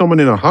showed someone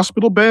in a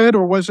hospital bed,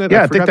 or was it?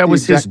 Yeah, I think that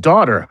was his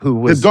daughter who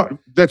was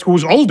that's who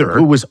was older.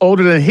 Who was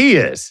older than he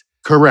is.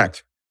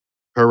 Correct.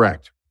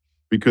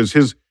 Because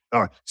his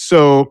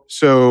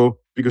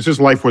because his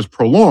life was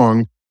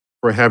prolonged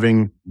for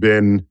having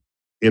been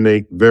in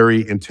a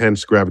very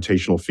intense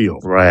gravitational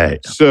field.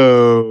 Right.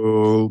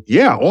 So,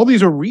 yeah, all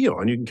these are real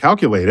and you can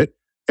calculate it.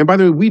 And by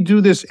the way, we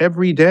do this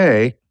every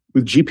day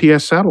with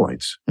GPS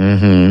satellites.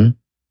 Mm-hmm.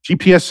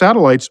 GPS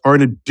satellites are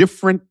in a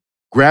different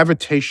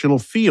gravitational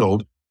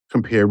field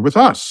compared with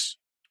us.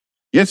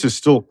 Yes, it's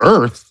still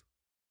Earth,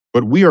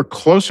 but we are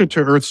closer to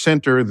Earth's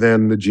center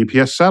than the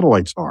GPS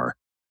satellites are.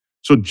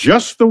 So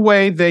just the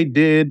way they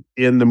did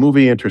in the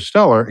movie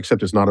Interstellar,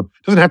 except it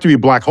doesn't have to be a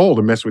black hole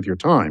to mess with your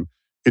time.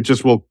 It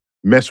just will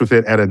mess with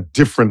it at a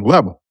different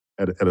level,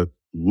 at a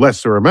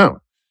lesser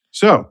amount.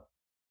 So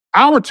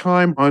our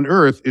time on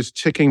Earth is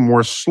ticking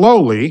more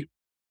slowly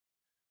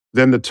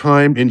than the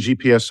time in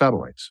GPS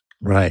satielites.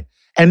 Right.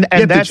 And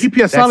yet the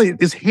GPS satellite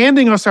is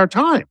handing us our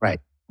time. Right.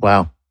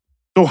 Wow.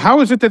 So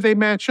how is it that they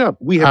match up?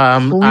 We have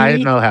I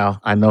know how.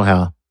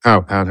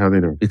 How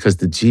they do? Because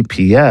the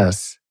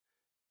GPS,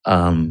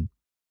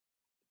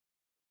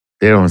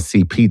 they're on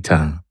CP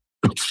time.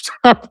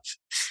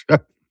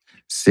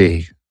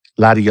 See,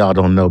 a lot of y'all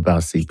don't know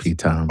about CP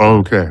time.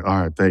 Okay.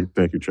 All right.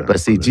 Thank you, Chuck. But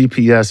see,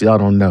 GPS, y'all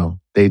don't know.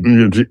 They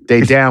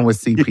down with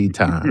CP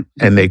time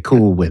and they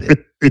cool with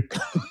it.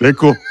 They're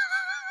cool.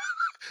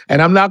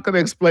 And I'm not going to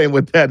explain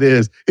what that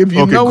is. If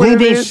you know Google what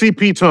it is,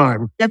 CP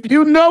time. if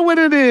you know what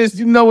it is,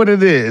 you know what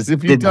it is.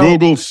 If you don't,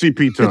 Google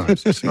CP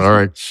times. All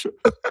right.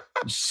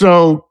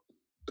 So,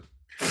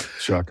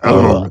 Chuck, I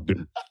don't know what to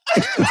do.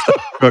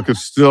 Chuck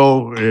is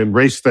still in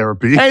race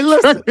therapy. Hey,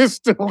 listen. Chuck is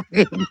still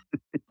in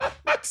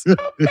That's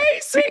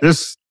amazing.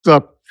 this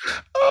stuff.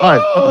 All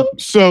right.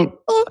 So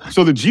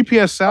the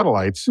GPS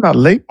satellites Not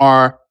late.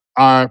 are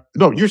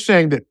no, you're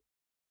saying that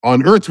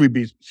on Earth we'd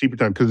be CP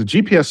time because the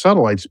GPS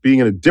satellites being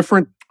in a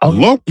different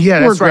lower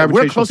Yeah, that's right. We're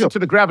gravitational closer field. to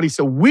the gravity,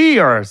 so we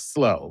are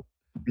slow.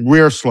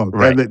 We're slow.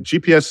 Right. And the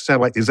GPS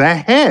satellite is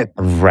ahead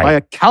by Right.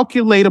 a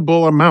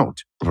calculatable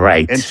amount.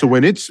 Right. And so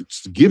when it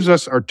gives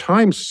us our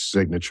time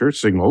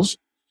signals,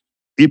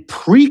 it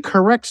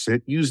pre-corrects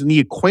it using the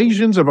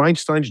equations of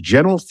Einstein's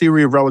general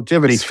theory of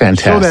relativity It's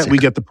fantastic. so that we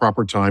get the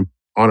proper time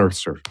on Earth's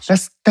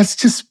surface. That's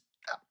just,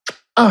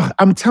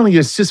 I'm telling you,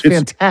 it's just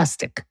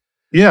fantastic.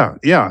 Yeah.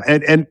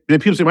 And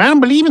people say, well, I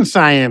don't believe in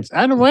science.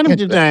 I don't want to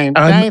do science.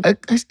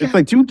 It's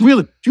like, do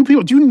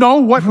you know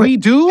what we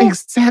do?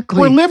 Exactly.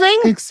 We're living?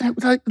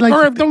 Exactly.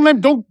 Or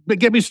don't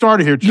get me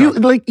started here,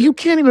 Chuck. You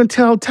can't even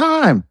tell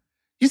time.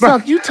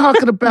 You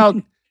talking about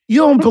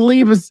you don't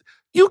believe us.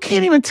 You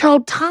can't even tell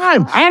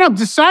time. I don't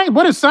decide.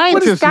 What do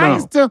scientists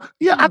know?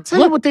 Yeah, I'll tell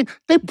you what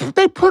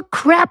they put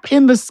crap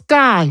in the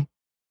sky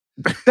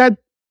that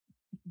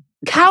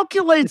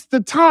calculates the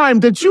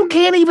time that you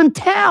can't even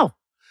tell.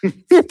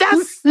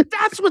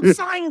 That's what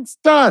science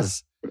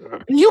does.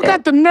 You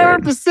got the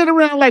nerve to sit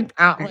around like,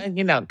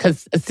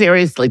 because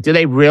seriously, do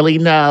they really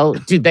know?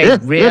 Do they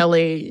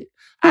really?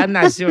 I'm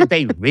not sure if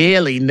they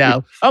really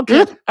know.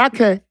 Okay.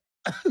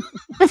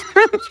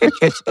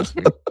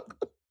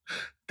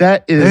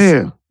 That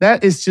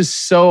is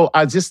just so,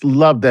 I just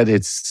love that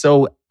it's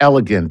so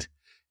elegant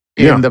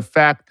in the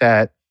fact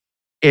that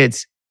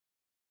it's,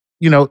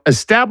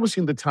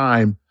 establishing the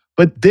time,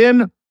 but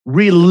then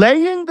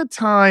relaying the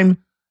time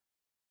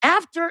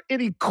after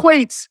it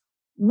equates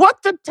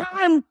what the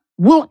time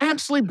will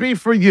actually be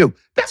for you.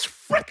 That's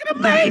freaking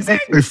amazing.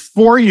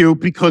 For you,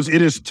 because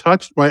it is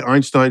touched by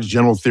Einstein's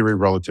general theory of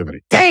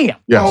relativity. Damn.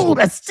 Yes. Oh,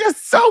 that's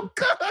just so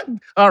good.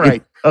 All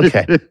right.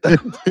 Okay.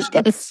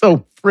 That's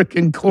so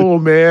freaking cool,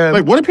 man.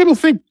 Like, what do people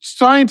think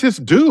scientists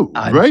do?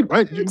 Right?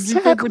 You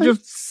think we're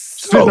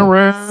just sitting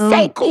around?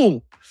 So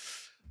cool.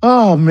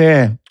 Oh,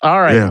 man. All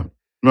right. Yeah.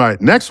 All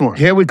right. Next one.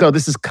 Here we go.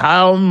 This is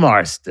Kyle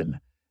Marston.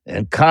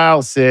 And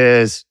Kyle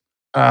says,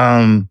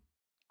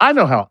 I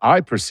know how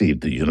I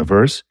perceive the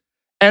universe.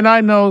 And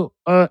I know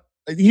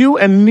you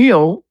and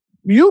Neil,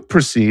 you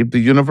perceive the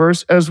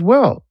universe as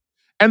well.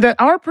 And that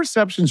our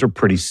perceptions are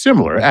pretty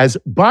similar as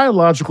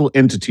biological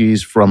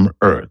entities from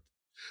Earth.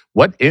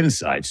 What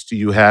insights do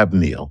you have,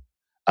 Neil,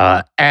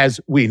 as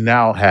we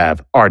now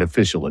have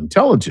artificial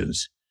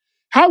intelligence?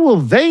 How will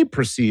they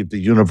perceive the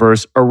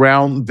universe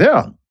around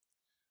them?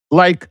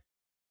 Like,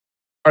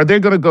 are they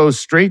going to go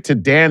straight to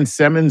Dan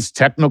Simmons'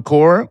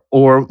 Technocore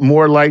or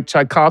more like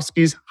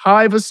Tchaikovsky's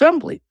Hive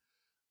Assembly?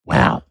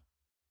 Wow.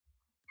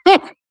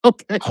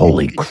 Okay.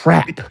 Holy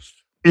crap.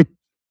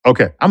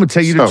 Okay. I'm going to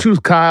tell you the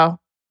truth,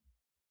 Kyle.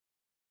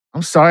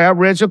 I'm sorry I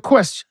read your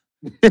question.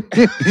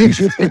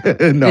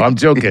 No, I'm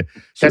joking.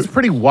 That's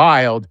pretty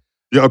wild.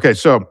 Yeah, okay,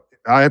 so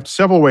I have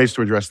several ways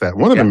to address that.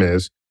 One of them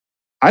is,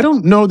 I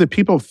don't know that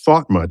people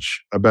thought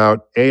much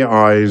about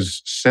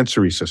AI's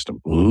sensory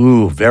system.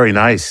 Ooh, very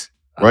nice.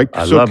 Right?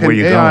 I so love can where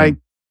you're AI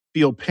going.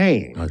 feel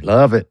pain? I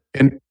love it.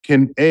 And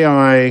can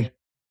AI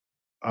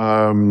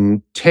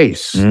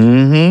taste?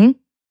 Mm-hmm.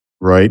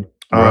 Right?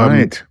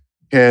 Right.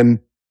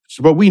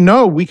 But we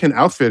know we can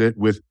outfit it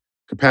with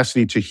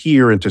capacity to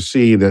hear and to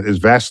see that is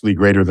vastly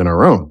greater than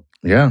our own.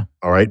 Yeah.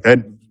 All right.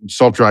 And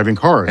self-driving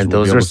cars. And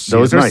will be those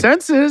able to see are at night.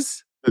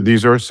 senses.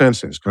 These are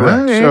senses,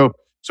 correct? Right.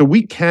 So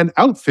we can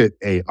outfit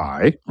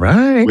AI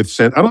Right. with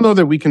sense. I don't know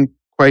that we can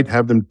quite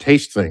have them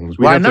taste things.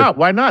 Why not?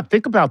 Why not?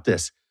 Think about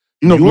this.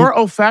 No, Your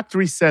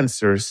olfactory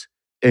sensors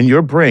in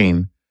your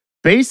brain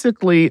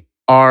basically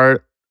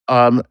are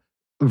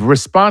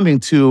responding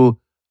to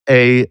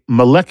a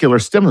molecular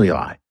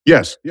stimuli.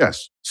 yes.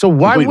 So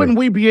why Completely. wouldn't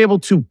we be able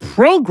to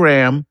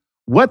program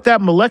what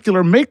that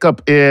molecular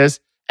makeup is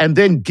and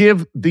then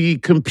give the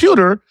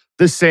computer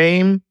the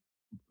same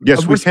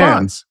Yes, we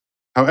response?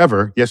 can.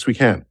 However, yes, we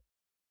can.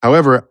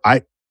 However,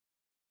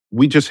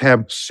 we just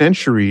have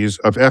centuries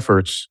of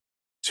efforts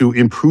to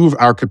improve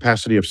our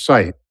capacity of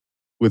sight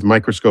with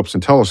microscopes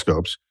and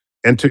telescopes,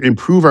 and to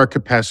improve our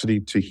capacity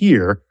to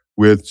hear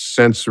with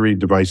sensory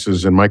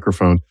devices and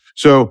microphones.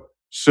 So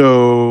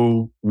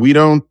we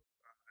don't.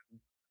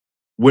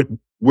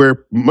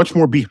 We're much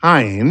more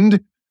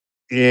behind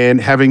in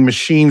having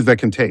machines that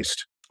can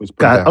taste. Let's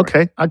put it that way.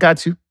 Okay, I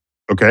got you.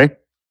 Okay.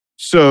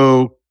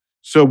 So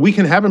we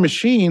can have a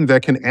machine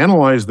that can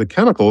analyze the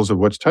chemicals of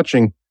what's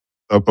touching.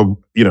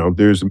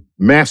 There's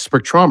mass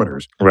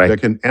spectrometers Right. that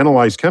can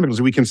analyze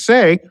chemicals. We can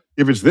say,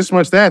 if it's this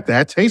much that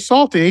tastes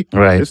salty,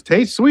 Right. this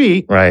tastes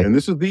sweet, Right. and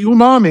this is the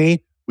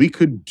umami. We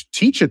could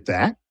teach it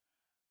that,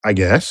 I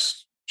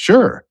guess.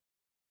 Sure.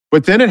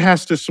 But then it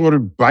has to sort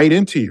of bite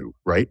into you,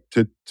 right?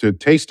 To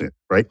taste it,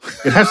 right?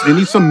 It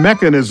needs some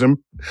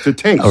mechanism to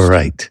taste.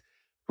 Right.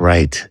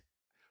 Right?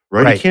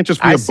 Right. It can't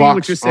just be I a see what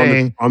box you're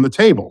saying. on the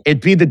table. It'd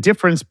be the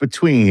difference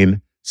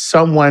between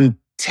someone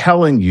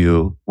telling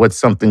you what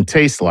something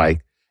tastes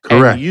like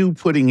Correct. and you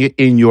putting it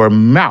in your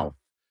mouth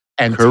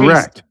and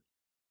Correct. tasting.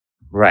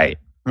 Right.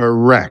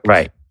 Correct.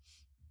 Right.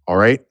 All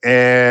right.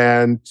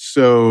 And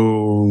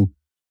so,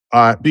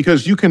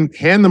 because you can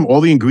hand them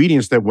all the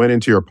ingredients that went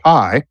into your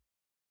pie,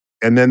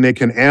 and then they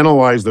can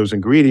analyze those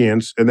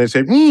ingredients, and they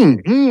say,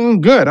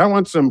 good. I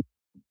want some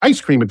ice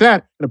cream with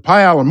that and a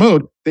pie a la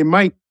mode. They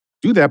might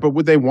do that, but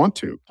would they want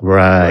to?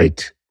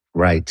 Right.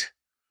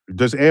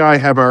 Does AI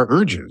have our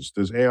urges?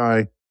 Does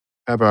AI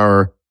have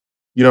our,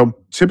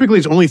 typically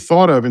it's only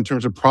thought of in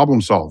terms of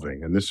problem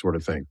solving and this sort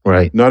of thing,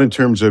 Right. not in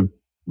terms of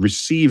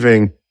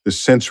receiving the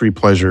sensory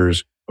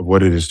pleasures of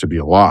what it is to be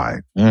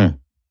alive. Mm.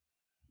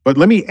 But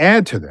let me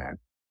add to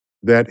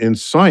that in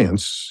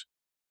science,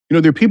 there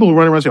are people who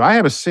run around and say, I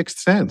have a sixth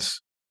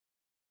sense.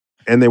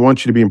 And they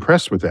want you to be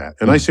impressed with that.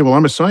 And I say, well,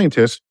 I'm a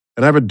scientist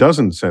and I have a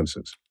dozen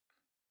senses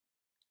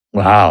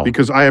Wow.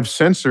 because I have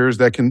sensors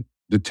that can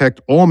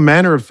detect all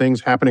manner of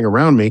things happening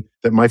around me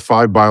that my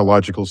 5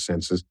 biological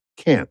senses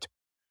can't.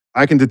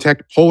 I can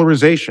detect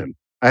polarization.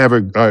 I have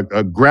a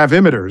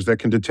gravimeters that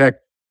can detect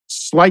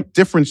slight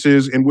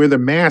differences in where the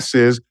mass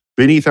is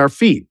beneath our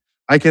feet.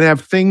 I can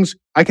have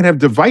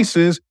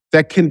devices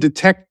that can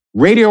detect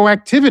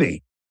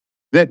radioactivity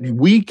that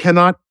we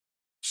cannot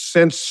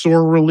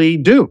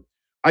sensorily do.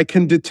 I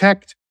can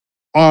detect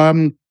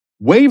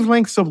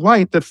wavelengths of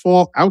light that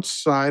fall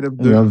outside of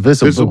the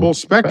visible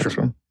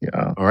spectrum.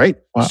 Yeah. All right.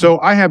 Wow. So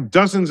I have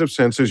dozens of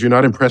senses. You're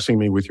not impressing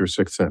me with your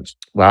sixth sense.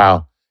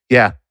 Wow.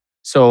 Yeah.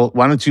 So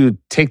why don't you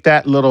take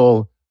that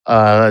little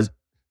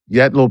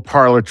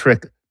parlor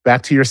trick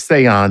back to your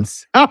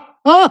seance?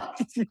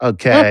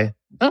 Okay.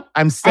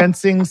 I'm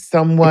sensing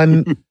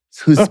someone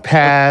who's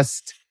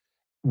passed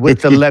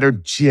with the letter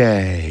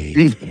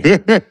J.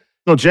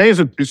 No, J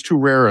is too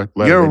rare a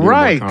letter. You're They do it more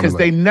right, because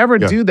they commonly. never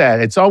do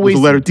that. It's always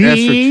With the letter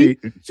D,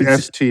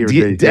 S or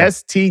D. Yeah.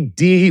 S, T,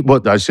 D.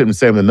 Well, I shouldn't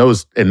say them in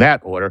those in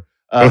that order.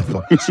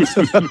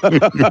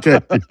 Okay.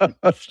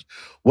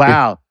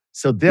 Wow.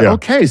 So Yeah.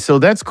 okay, so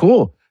that's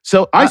cool.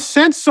 So I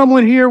sense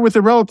someone here with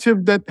a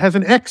relative that has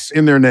an X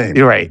in their name.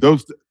 you're right.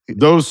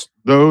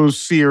 Those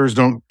seers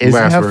don't Isn't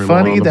last that very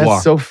funny? long on the That's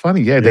block. so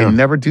funny. Yeah, they Yeah.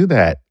 never do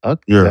that.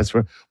 Okay, Yeah. that's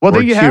right. Well,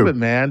 there Or you have Q. it,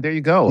 man. There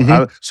you go.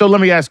 Mhm. So let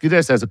me ask you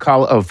this as a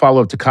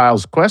follow-up to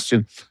Kyle's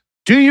question.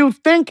 Do you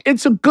think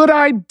it's a good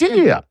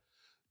idea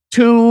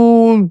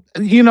to,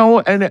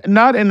 and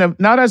not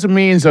as a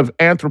means of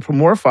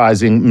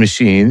anthropomorphizing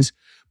machines,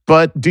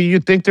 but do you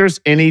think there's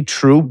any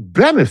true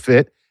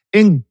benefit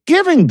in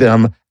giving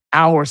them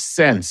our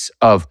sense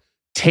of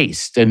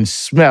taste and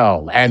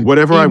smell and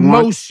Whatever I want-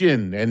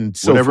 emotion and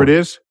so Whatever forth? it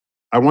is,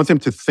 I want them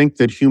to think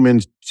that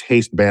humans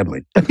taste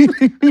badly.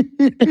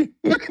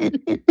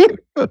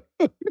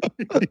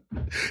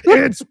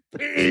 It's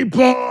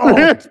people.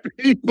 It's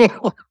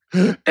people.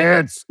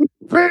 It's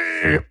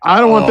people. I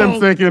don't want them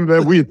thinking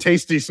that we're a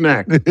tasty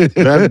snack.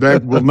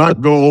 That will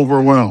not go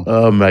over well.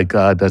 Oh my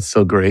God, that's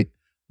so great.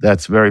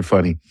 That's very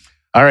funny.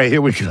 All right,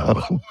 here we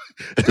go.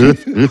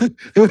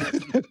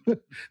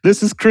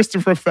 This is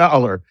Christopher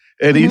Fowler,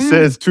 and he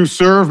says, To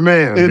serve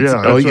man. it's- Yeah,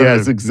 oh, that's what it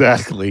yes, is.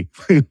 exactly.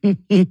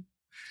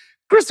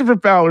 Christopher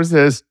Fowler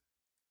says,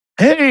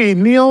 hey,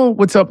 Neil,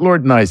 what's up,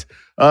 Lord Nice?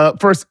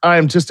 First, I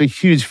am just a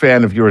huge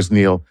fan of yours,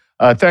 Neil.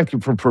 Thank you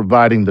for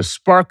providing the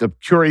spark of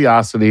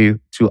curiosity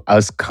to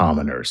us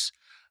commoners.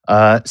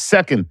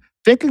 Second,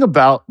 thinking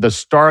about the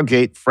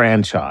Stargate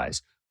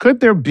franchise, could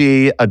there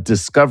be a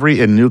discovery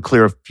in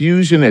nuclear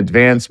fusion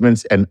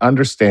advancements and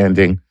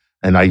understanding,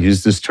 and I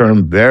use this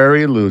term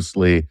very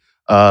loosely,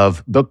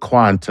 of the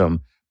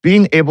quantum,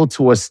 being able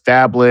to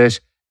establish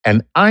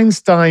an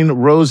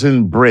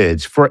Einstein-Rosen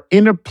bridge for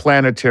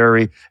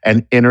interplanetary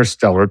and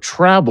interstellar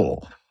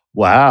travel?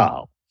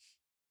 Wow.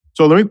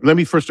 So let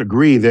me first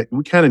agree that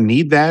we kind of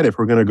need that if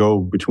we're going to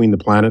go between the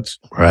planets.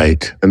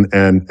 Right.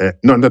 And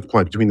no, not the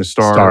planet, between the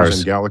stars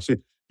and galaxies.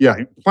 Yeah,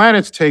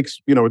 planets takes,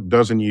 a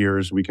dozen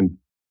years.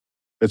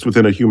 That's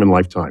within a human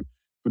lifetime.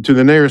 But to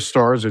the nearest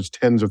stars, it's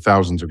tens of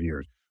thousands of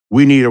years.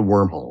 We need a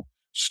wormhole.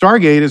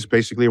 Stargate is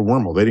basically a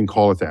wormhole. They didn't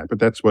call it that, but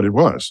that's what it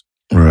was.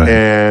 Right.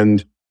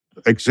 And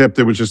except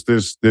there was just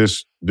this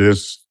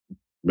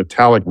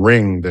metallic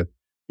ring that,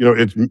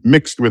 it's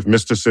mixed with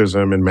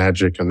mysticism and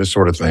magic and this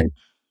sort of thing.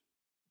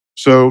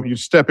 So you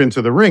step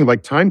into the ring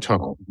like time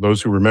tunnel.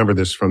 Those who remember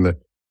this from the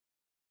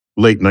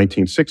late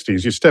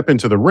 1960s, you step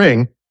into the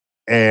ring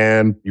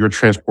and you're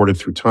transported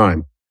through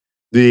time.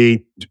 Do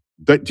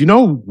you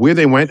know where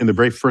they went in the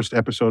very first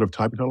episode of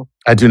Time Tunnel?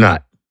 I do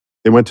not.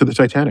 They went to the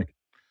Titanic.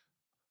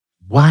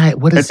 Why?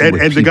 What is it?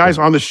 And the guy's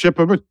on the ship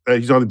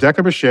he's on the deck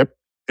of a ship,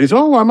 and he's,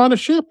 I'm on a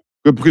ship.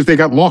 Because they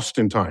got lost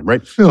in time,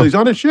 right? So he's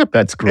on a ship.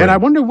 That's great. And I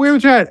wonder where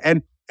he's at.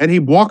 And he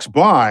walks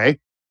by,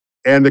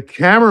 and the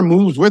camera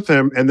moves with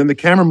him, and then the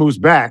camera moves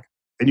back,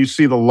 and you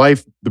see the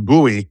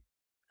buoy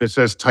that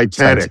says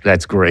Titanic.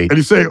 That's great. And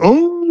you say,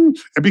 and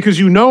because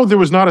there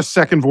was not a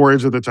second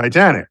voyage of the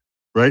Titanic,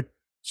 right?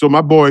 So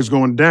my boy's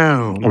going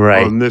down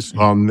on this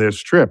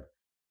trip.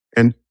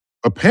 And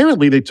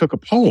apparently they took a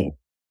poll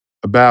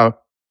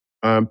about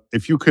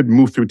if you could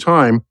move through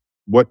time,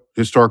 what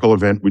historical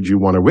event would you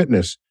want to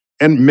witness?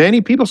 And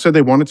many people said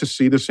they wanted to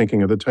see the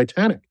sinking of the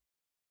Titanic.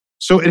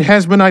 So it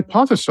has been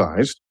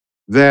hypothesized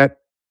that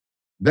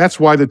that's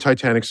why the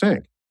Titanic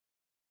sank.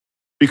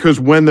 Because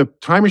when the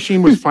time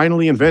machine was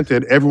finally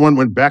invented, everyone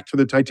went back to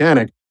the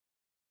Titanic,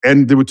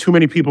 and there were too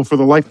many people for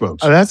the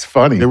lifeboats. Oh, that's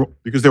funny.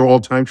 Because they were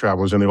all time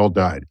travelers and they all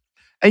died.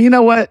 And you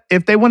know what?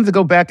 If they wanted to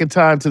go back in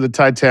time to the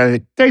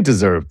Titanic, they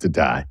deserve to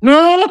die.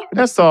 No,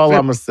 that's all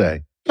I'm going to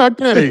say.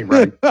 That ain't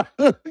right.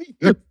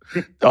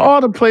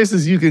 All the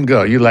places you can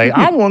go. You're like,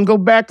 I want to go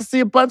back and see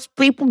a bunch of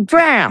people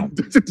drown.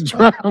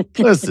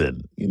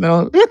 Listen,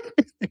 I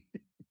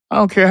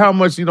don't care how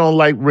much you don't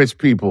like rich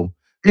people.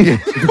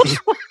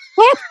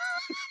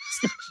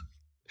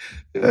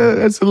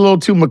 That's a little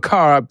too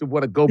macabre to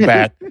want to go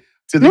back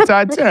to the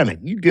Titanic.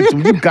 You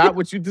got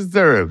what you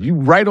deserve. You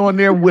right on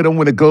there with them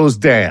when it goes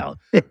down.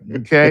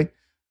 Okay?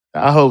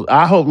 I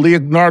hope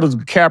Leonardo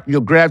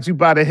DiCaprio grabs you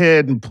by the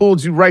head and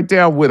pulls you right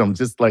down with him,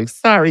 just like,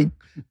 sorry,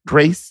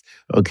 Grace.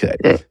 Okay.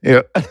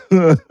 Yeah.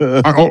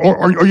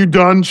 Are you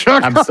done,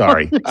 Chuck? I'm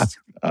sorry. I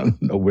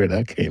don't know where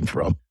that came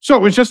from. So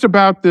it was just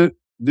about the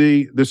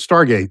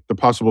Stargate, the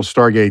possible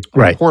Stargate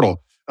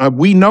portal.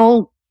 We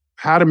know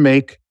how to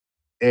make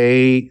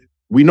we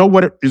know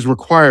what is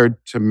required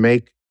to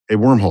make a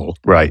wormhole.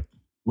 Right.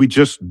 We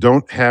just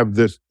don't have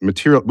this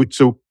material.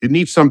 So it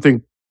needs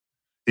something.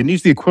 It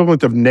needs the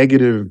equivalent of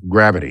negative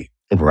gravity.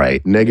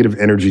 Right. Negative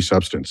energy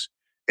substance.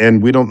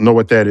 And we don't know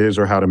what that is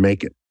or how to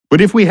make it.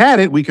 But if we had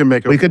it, we could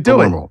make it. We could do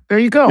wormhole. it. There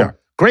you go. Yeah.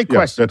 Great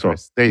question. That's all.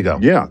 There you go.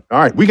 Yeah. All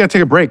right. We got to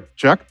take a break,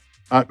 Chuck.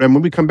 And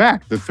when we come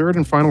back, the third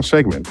and final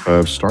segment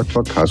of Star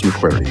Talk Cosmic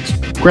Queries,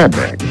 Grab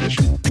Bag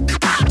Edition.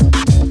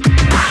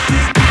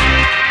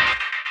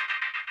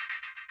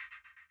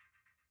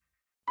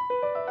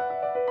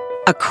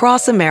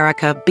 Across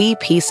America,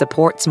 BP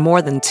supports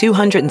more than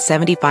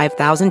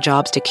 275,000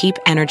 jobs to keep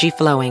energy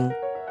flowing.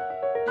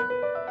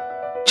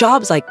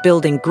 Jobs like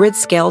building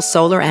grid-scale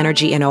solar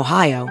energy in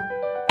Ohio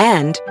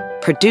and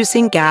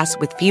producing gas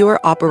with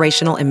fewer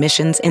operational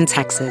emissions in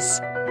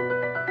Texas.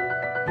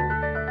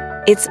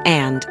 It's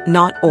and,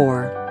 not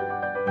or.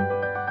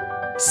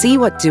 See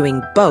what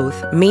doing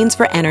both means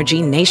for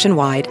energy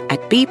nationwide at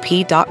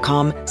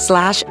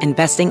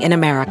bp.com/investing in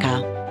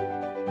America.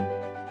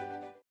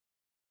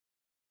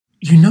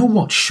 You know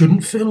what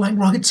shouldn't feel like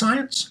rocket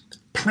science?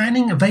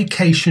 Planning a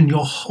vacation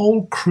your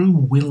whole crew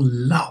will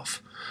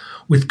love.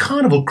 With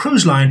Carnival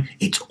Cruise Line,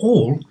 it's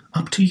all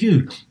up to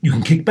you. You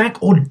can kick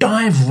back or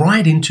dive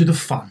right into the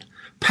fun.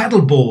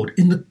 Paddleboard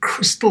in the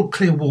crystal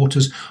clear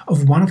waters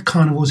of one of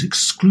Carnival's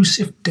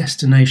exclusive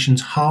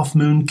destinations, Half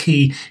Moon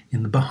Cay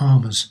in the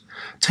Bahamas.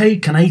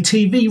 Take an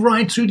ATV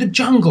ride through the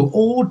jungle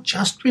or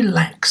just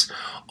relax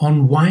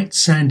on white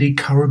sandy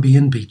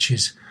Caribbean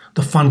beaches.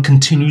 The fun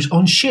continues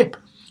on ship.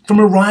 From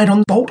a ride on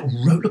the Bolt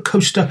roller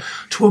coaster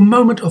to a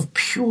moment of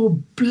pure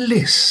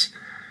bliss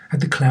at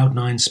the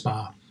Cloud9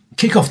 Spa.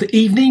 Kick off the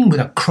evening with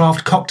a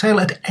craft cocktail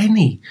at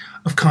any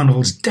of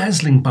Carnival's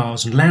dazzling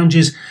bars and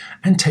lounges,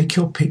 and take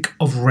your pick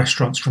of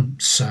restaurants from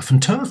surf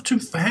and turf to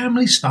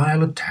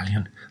family-style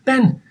Italian.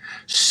 Then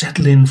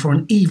settle in for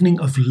an evening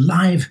of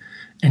live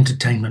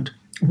entertainment.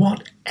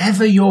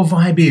 Whatever your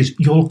vibe is,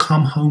 you'll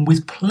come home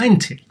with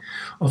plenty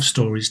of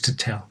stories to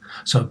tell.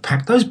 So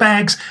pack those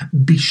bags,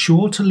 be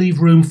sure to leave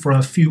room for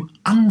a few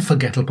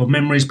unforgettable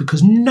memories,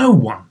 because no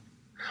one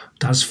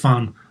does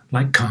fun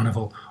like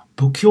Carnival.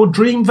 Book your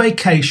dream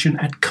vacation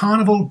at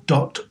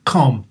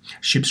carnival.com.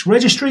 Ships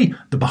registry,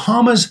 the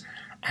Bahamas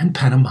and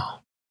Panama.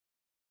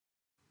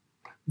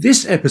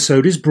 This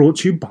episode is brought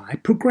to you by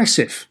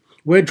Progressive,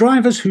 where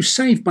drivers who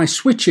save by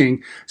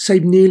switching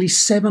save nearly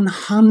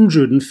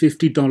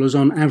 $750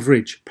 on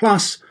average.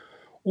 Plus,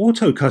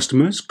 Auto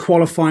customers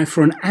qualify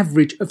for an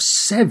average of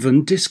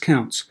 7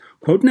 discounts.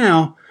 Quote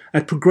now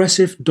at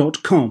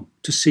progressive.com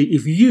to see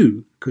if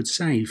you could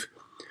save.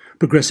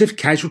 Progressive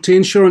Casualty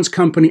Insurance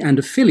Company and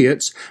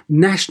affiliates,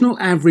 national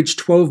average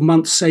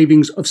 12-month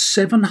savings of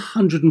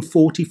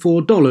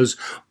 $744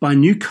 by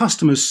new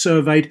customers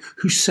surveyed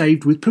who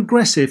saved with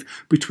Progressive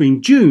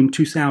between June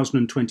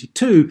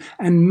 2022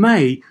 and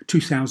May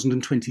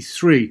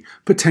 2023.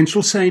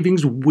 Potential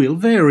savings will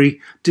vary.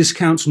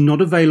 Discounts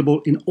not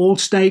available in all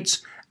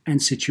states and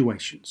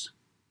situations.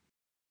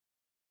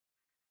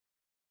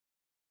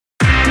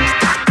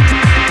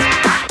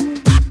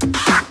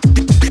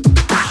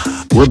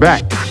 We're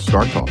back.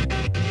 Star Talk.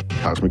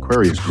 Cosmic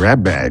Queries,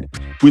 Grab Bag.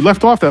 We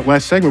left off that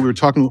last segment. We were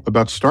talking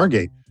about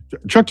Stargate.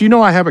 Chuck, do you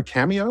know I have a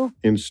cameo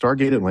in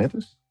Stargate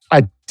Atlantis?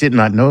 I did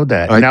not know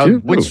that. I now, do.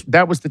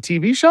 that was the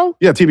TV show?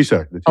 Yeah, TV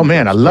show. Oh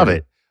man, I love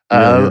it.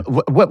 Yeah.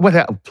 What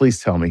happened?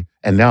 Please tell me.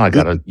 And now I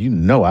gotta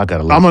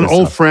look I'm an this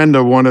old up. friend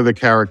of one of the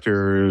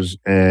characters,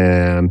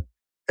 and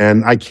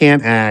I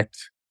can't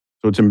act,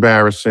 so it's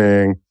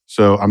embarrassing.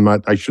 So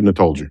I shouldn't have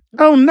told you.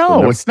 Oh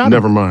no, So it's not.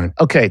 Never mind.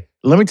 Okay,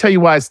 let me tell you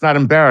why it's not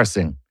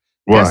embarrassing.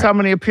 Why? Guess how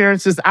many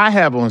appearances I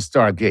have on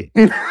Stargate.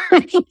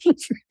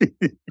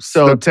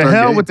 So Stop to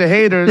hell Stargate. with the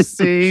haters.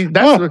 See,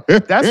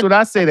 that's what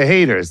I say to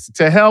haters.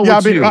 To hell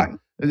with you.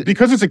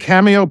 Because it's a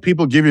cameo,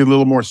 people give you a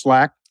little more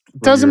slack. for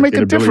Doesn't your make a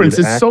inability difference.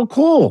 to It's act. so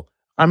cool.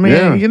 I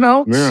mean,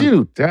 Yeah.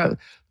 shoot.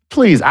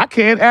 Please, I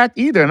can't act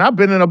either, and I've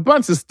been in a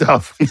bunch of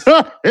stuff.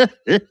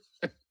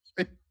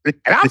 And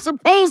I'm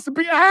supposed to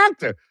be an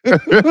actor.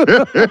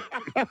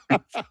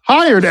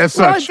 Hired as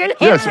such. Well,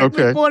 Yes,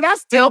 okay. Boy, I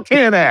still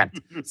can't act.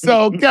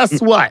 So guess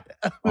what?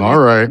 All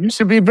right. You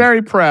should be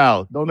very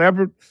proud. Don't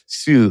ever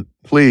shoot,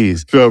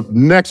 please. So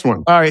next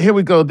one. All right, here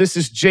we go. This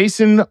is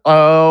Jason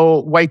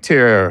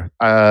Whitehair.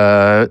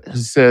 Who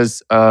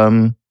says,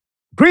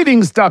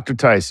 greetings, Dr.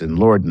 Tyson,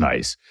 Lord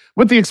Nice.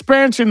 With the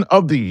expansion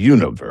of the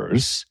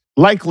universe,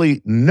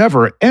 likely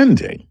never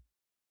ending,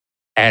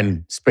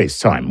 and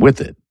space-time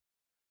with it,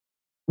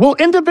 will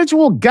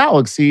individual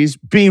galaxies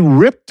be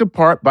ripped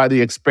apart by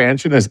the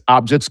expansion as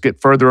objects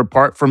get further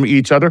apart from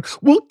each other?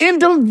 Will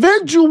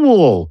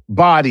individual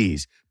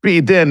bodies be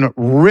then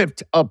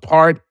ripped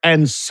apart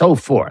and so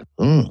forth?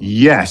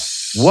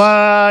 Yes.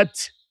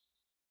 What?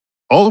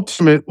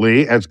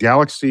 Ultimately, as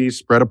galaxies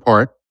spread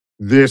apart,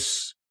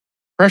 this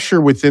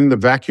pressure within the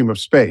vacuum of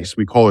space,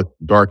 we call it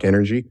dark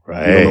energy.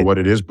 Right. We don't know what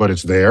it is, but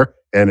it's there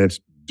and it's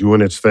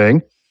doing its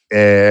thing.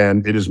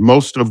 And it is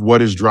most of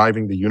what is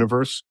driving the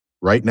universe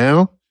right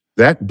now.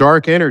 That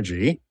dark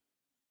energy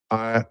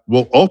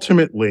will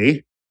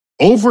ultimately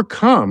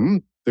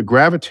overcome the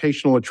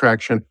gravitational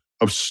attraction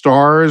of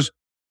stars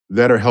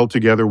that are held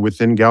together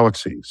within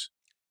galaxies.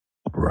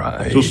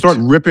 Right. So it'll start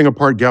ripping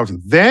apart galaxies.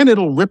 Then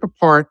it'll rip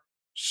apart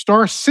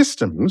star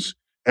systems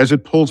as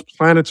it pulls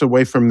planets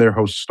away from their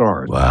host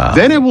stars. Wow.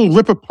 Then it will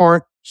rip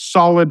apart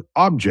solid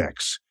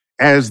objects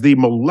as the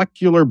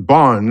molecular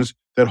bonds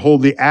that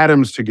hold the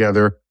atoms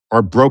together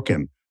are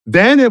broken.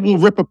 Then it will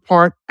rip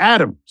apart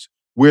atoms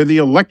where the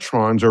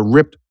electrons are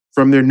ripped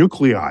from their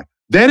nuclei.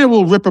 Then it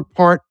will rip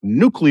apart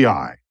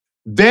nuclei.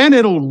 Then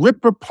it'll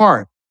rip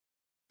apart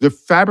the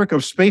fabric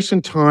of space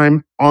and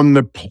time on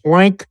the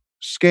Planck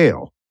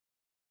scale.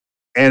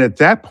 And at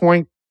that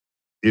point,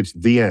 it's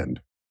the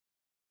end.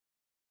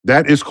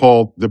 That is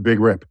called the Big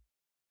Rip.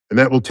 And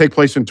that will take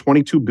place in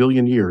 22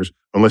 billion years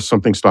unless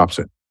something stops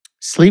it.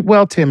 Sleep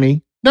well,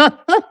 Timmy. Have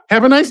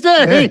a nice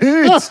day.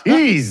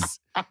 Jeez.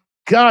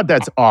 God,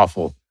 that's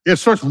awful. It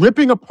starts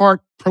ripping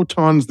apart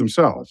protons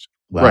themselves.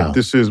 Wow. Right.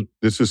 This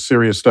is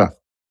serious stuff.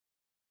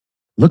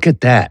 Look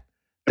at that.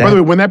 And by the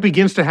way, when that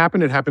begins to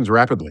happen, it happens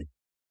rapidly.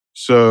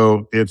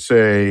 So it's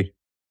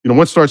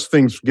once starts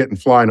things getting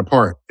flying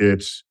apart,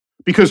 it's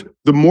because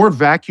the more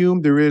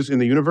vacuum there is in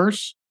the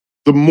universe,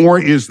 the more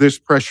is this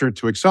pressure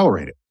to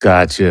accelerate it.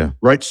 Gotcha.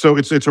 Right. So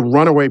it's a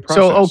runaway process.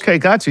 So, okay,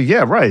 gotcha.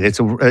 Yeah, right.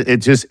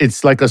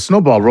 It's like a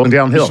snowball rolling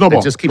downhill. Snowball,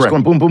 It just keeps correct.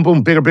 going boom, boom,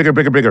 boom, bigger, bigger,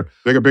 bigger, bigger.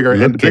 Bigger.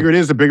 And the bigger it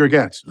is, the bigger it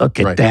gets. Look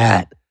at Right.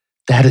 that.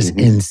 That is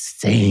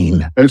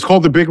insane. And it's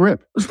called the Big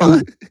Rip.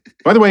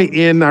 By the way,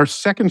 in our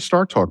second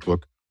Star Talk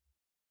book,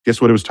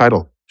 guess what it was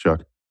titled,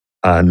 Chuck?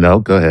 No,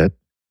 go ahead.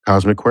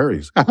 Cosmic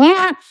Queries.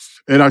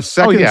 In our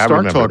second I Star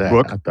remember Talk that.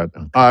 book, I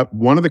thought,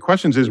 one of the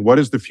questions is, what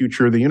is the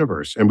future of the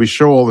universe? And we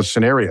show all the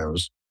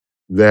scenarios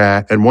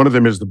and one of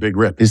them is the Big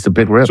Rip. it's the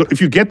Big Rip. So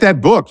if you get that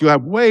book, you'll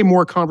have way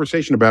more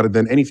conversation about it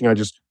than anything I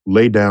just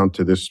laid down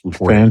to this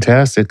before.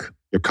 Fantastic.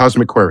 Your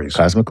Cosmic Queries.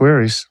 Cosmic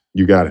Queries.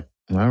 You got it.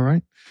 All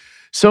right.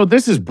 So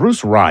this is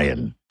Bruce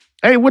Ryan.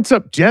 Hey, what's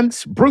up,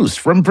 gents? Bruce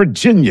from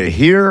Virginia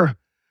here.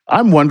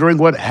 I'm wondering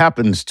what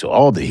happens to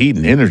all the heat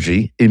and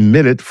energy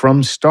emitted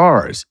from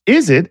stars.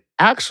 Is it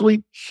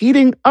actually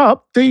heating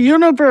up the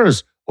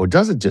universe? Or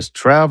does it just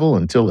travel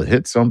until it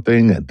hits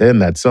something and then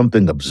that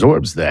something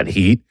absorbs that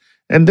heat?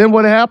 And then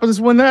what happens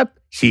when that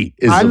heat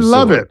is I absorbed?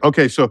 love it.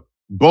 Okay, so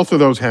both of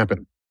those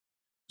happen.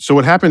 So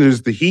what happened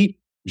is the heat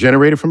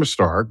generated from a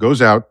star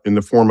goes out in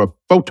the form of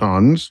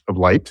photons of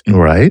light,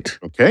 Right.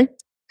 okay?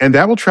 And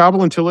that will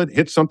travel until it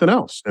hits something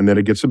else, and then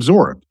it gets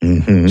absorbed.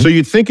 Mm-hmm. So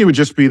you'd think it would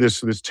just be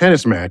this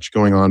tennis match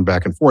going on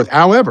back and forth.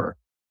 However,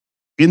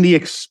 in the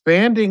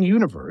expanding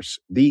universe,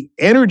 the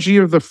energy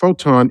of the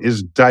photon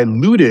is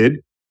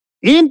diluted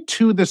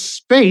into the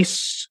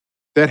space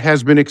that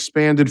has been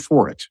expanded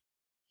for it.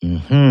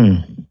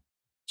 Mm-hmm.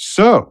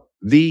 So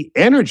the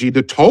energy,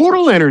 the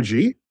total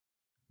energy,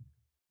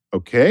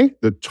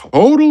 the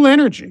total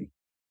energy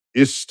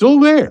is still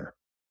there,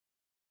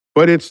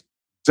 but it's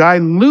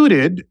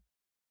diluted.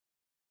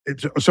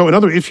 So in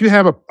other words, if you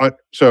have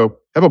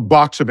a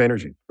box of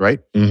energy, right?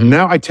 Mm-hmm.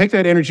 Now I take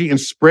that energy and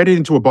spread it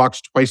into a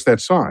box twice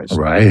that size.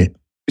 Right.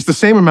 It's the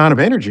same amount of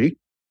energy,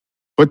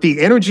 but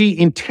the energy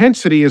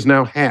intensity is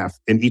now half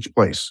in each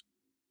place.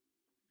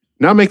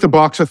 Now make the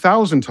box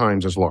 1,000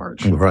 times as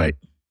large. Right.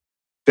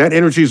 That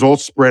energy is all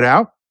spread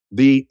out.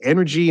 The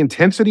energy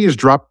intensity is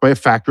dropped by a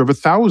factor of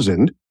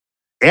 1,000.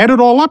 Add it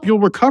all up, you'll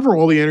recover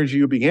all the energy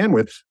you began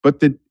with, but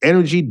the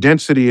energy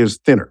density is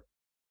thinner.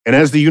 And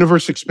as the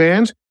universe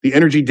expands, the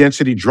energy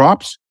density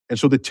drops, and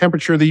so the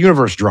temperature of the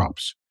universe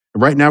drops.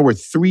 And right now we're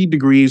 3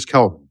 degrees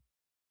Kelvin,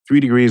 3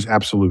 degrees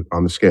absolute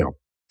on the scale,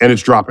 and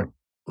it's dropping.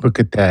 Look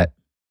at that.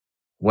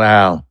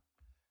 Wow.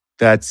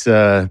 That's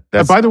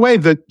by the way,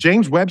 the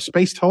James Webb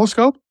Space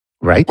Telescope,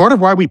 right. Part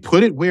of why we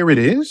put it where it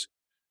is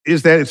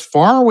that it's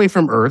far away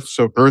from Earth.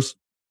 So Earth,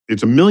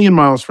 it's 1 million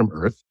miles from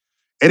Earth,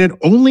 and it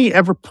only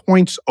ever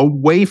points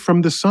away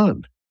from the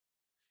sun.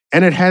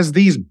 And it has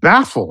these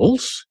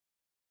baffles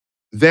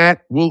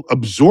that will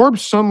absorb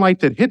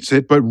sunlight that hits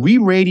it, but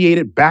re-radiate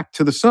it back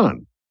to the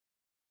sun.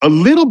 A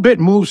little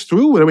bit moves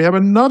through, and we have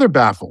another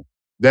baffle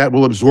that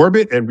will absorb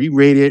it and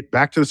re-radiate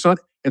back to the sun.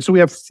 And so we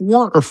have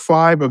 4 or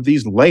 5 of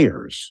these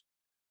layers.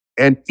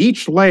 And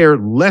each layer,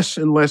 less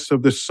and less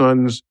of the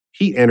sun's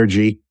heat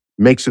energy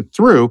makes it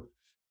through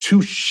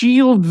to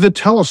shield the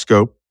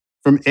telescope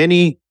from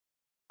any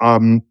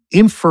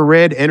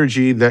infrared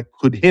energy that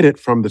could hit it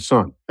from the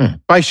sun.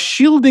 By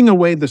shielding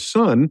away the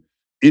sun,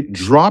 it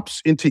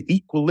drops into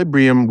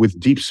equilibrium with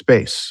deep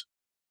space.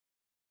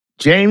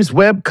 James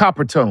Webb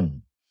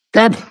Coppertone.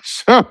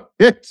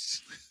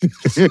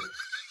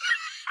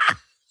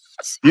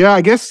 Yeah,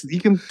 I guess you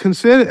can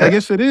consider. I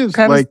guess it is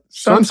kind like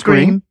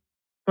sunscreen,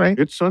 right?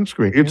 It's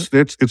sunscreen.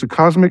 It's a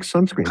cosmic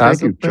sunscreen.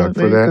 Thank you, Chuck,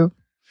 there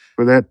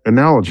for that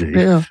analogy.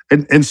 Yeah.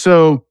 And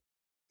so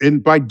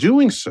by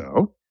doing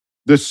so,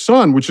 the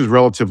sun, which is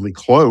relatively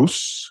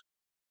close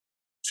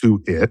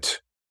to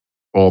it,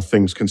 all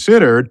things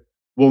considered,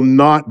 will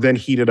not then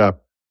heat it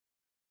up.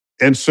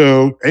 And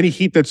so any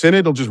heat that's in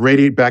it will just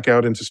radiate back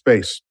out into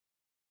space.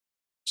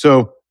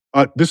 So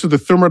this is the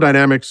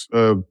thermodynamics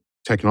of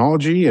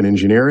technology and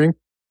engineering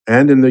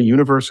and in the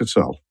universe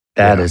itself.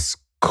 That is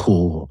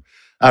cool.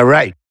 All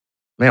right.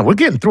 Man, we're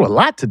getting through a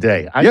lot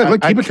today. Keep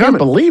it I can't coming.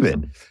 believe it.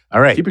 All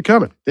right. Keep it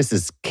coming. This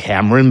is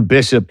Cameron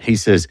Bishop. He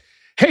says,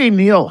 hey,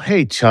 Neil.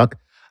 Hey, Chuck.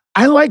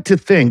 I like to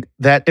think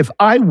that if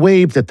I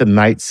waved at the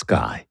night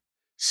sky,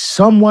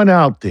 someone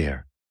out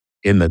there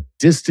in the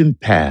distant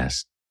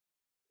past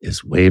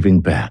is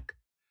waving back.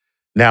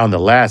 Now, in the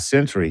last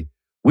century,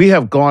 we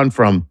have gone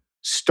from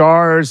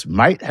stars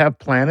might have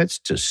planets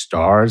to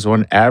stars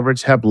on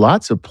average have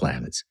lots of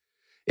planets.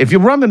 If you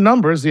run the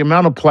numbers, the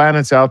amount of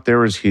planets out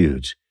there is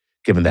huge.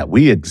 Given that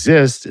we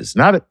exist, it's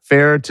not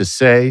fair to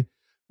say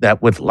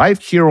that with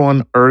life here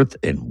on Earth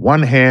in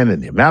one hand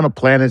and the amount of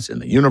planets in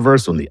the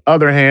universe on the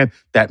other hand,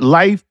 that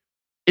life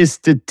is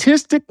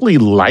statistically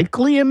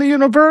likely in the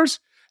universe?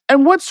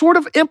 And what sort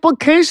of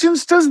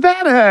implications does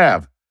that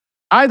have?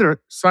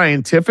 Either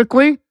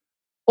scientifically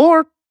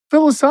or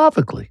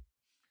philosophically.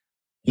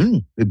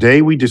 The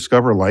day we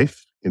discover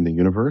life in the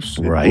universe,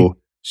 Right. it will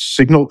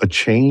signal a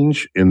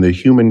change in the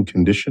human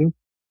condition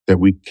that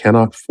we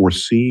cannot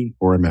foresee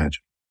or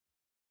imagine.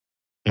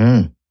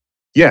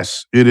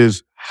 Yes, it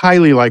is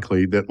highly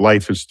likely that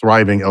life is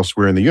thriving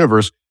elsewhere in the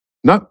universe,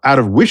 not out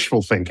of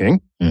wishful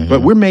thinking,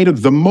 but we're made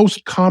of the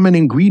most common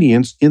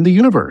ingredients in the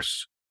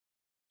universe.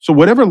 So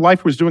whatever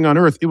life was doing on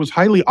Earth, it was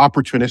highly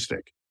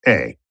opportunistic,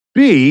 A.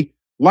 B,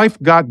 life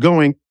got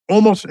going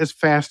almost as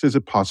fast as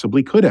it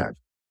possibly could have.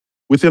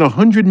 Within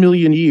 100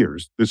 million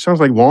years, this sounds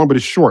like long, but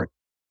it's short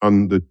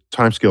on the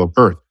timescale of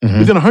Earth.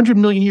 Within 100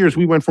 million years,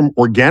 we went from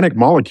organic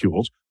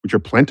molecules, which are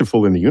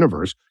plentiful in the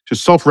universe, to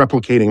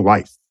self-replicating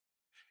life.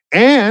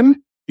 And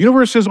the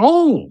universe is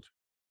old.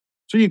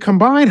 So you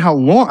combine how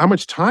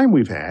much time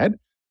we've had,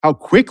 how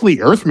quickly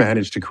Earth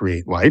managed to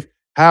create life,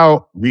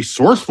 how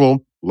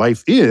resourceful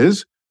life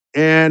is,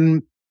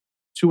 and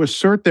to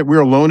assert that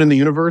we're alone in the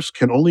universe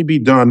can only be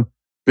done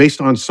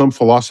based on some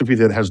philosophy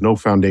that has no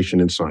foundation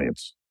in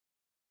science.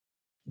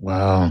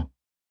 Wow.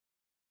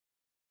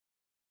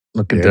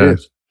 Look at There it that.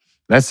 is.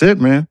 That's it,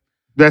 man.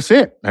 That's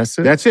it. That's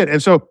it. That's it.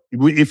 And so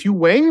if you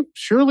wave,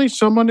 surely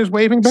someone is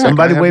waving back.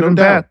 Somebody I have waving no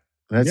doubt. back.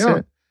 That's Yeah.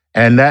 it.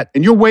 And that,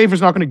 And your wave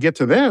is not going to get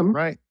to them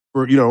right.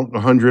 for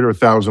 100 or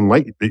 1,000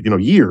 light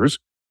years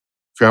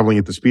traveling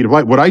at the speed of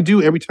light. What I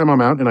do every time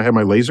I'm out and I have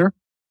my laser,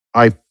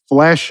 I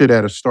flash it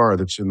at a star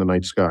that's in the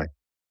night sky,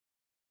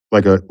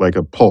 like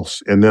a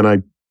pulse, and then I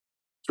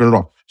turn it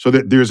off. So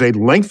that there's a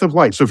length of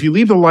light. So if you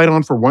leave the light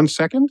on for 1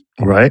 second,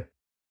 Right.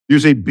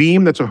 there's a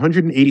beam that's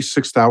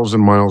 186,000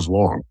 miles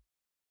long.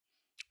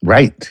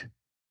 Right.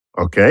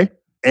 Okay.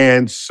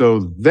 And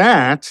so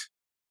that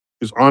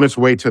is on its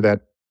way to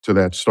that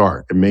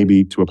star and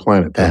maybe to a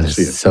planet. That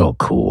See it. is so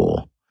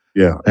cool.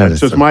 Yeah. That is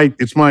So so-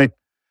 it's my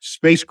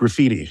space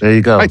graffiti. There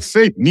you go. I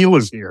say Neil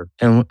is here.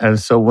 And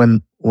so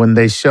when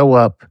they show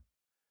up,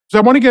 So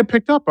I want to get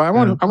picked up. I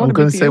want I'm to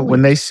going to say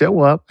when they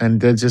show up and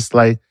they're just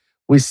like,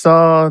 we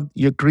saw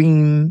your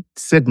green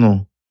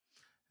signal,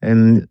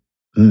 and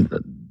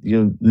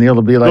Neil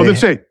will be like, No, they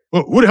say,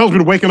 well, who the hell's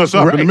been waking us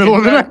up in the middle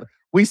of the night?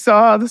 We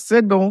saw the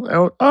signal.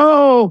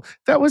 Oh,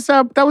 that was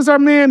our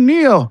man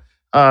Neil.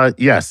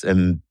 Yes,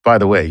 and by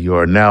the way, you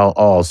are now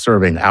all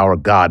serving our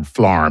god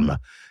Flarm.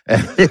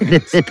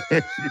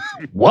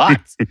 What?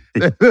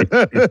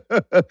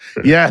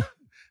 Yeah.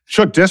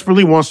 Chuck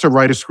desperately wants to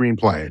write a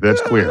screenplay.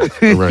 That's clear.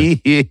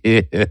 Right.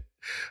 Yeah.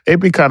 It'd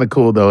be kind of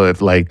cool though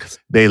if like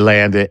they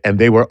landed and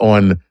they were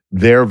on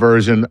their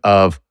version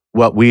of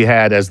what we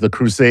had as the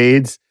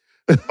Crusades.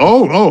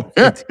 Oh.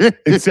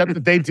 Except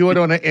that they do it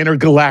on an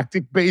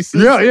intergalactic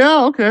basis.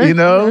 Yeah, okay. You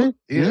know? Okay.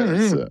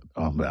 Yeah. So,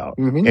 well.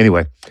 Mhm.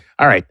 Anyway.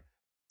 All right.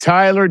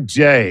 Tyler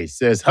J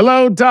says,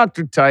 hello,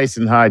 Dr.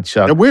 Tyson. Hi,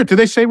 Chuck. Now, where did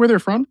they say where they're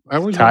from? I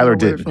always Tyler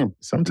wonder where they're didn't. from.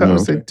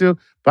 Sometimes Okay. they do.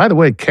 By the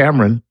way,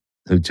 Cameron,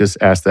 who just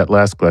asked that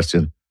last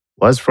question,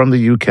 was from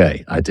the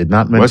UK. I did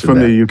not mention What's from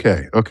that. the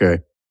UK? Okay.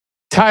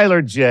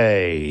 Tyler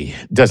J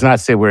does not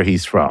say where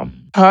he's from.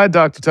 Hi,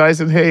 Dr.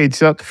 Tyson. Hey,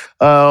 Chuck.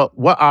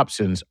 What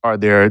options are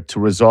there to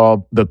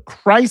resolve the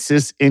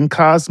crisis in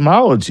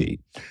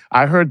cosmology?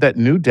 I heard that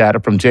new data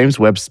from James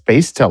Webb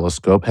Space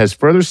Telescope has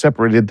further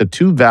separated the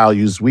two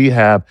values we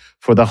have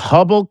for the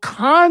Hubble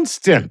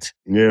constant.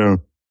 Yeah.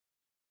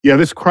 Yeah,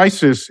 this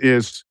crisis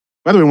is,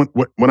 by the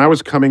way, when I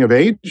was coming of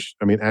age,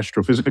 I mean,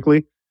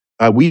 astrophysically,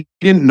 we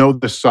didn't know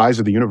the size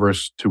of the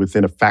universe to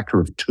within a factor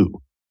of 2.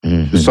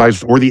 The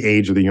size or the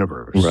age of the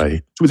universe.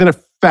 Right. To within a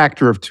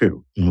factor of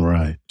 2.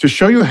 Right. To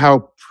show you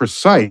how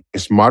precise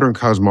modern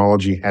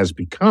cosmology has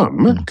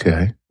become,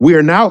 Okay. we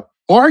are now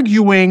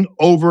arguing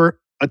over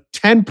a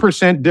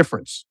 10%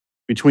 difference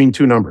between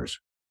two numbers.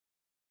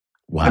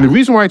 Wow. And the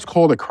reason why it's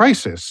called a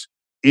crisis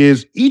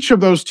is each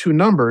of those two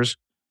numbers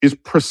is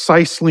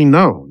precisely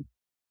known,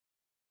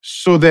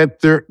 so that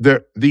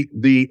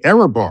the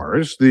error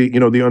bars,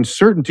 the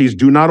uncertainties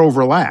do not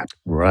overlap.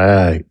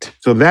 Right.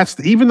 So that's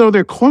even though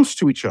they're close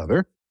to each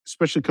other,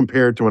 especially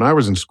compared to when I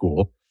was in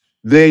school,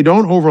 they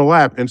don't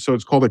overlap, and so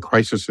it's called a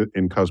crisis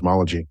in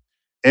cosmology.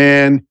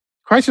 And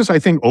crisis, I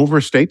think,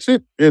 overstates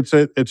it. It's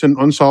an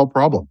unsolved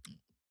problem.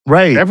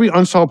 Right. Every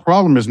unsolved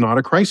problem is not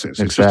a crisis.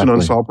 It's just an Exactly.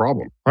 unsolved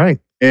problem. Right.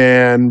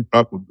 And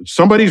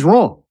somebody's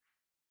wrong.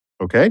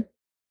 Okay?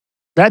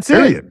 That's it.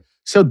 Period.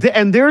 So,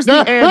 and there's the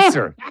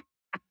answer.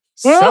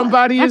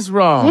 Somebody is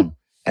wrong.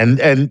 And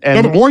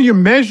Or you're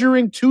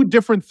measuring two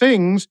different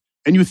things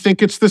and you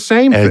think it's the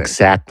same thing.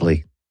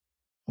 exactly.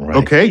 Right.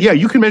 Okay? Yeah,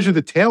 you can measure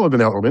the tail of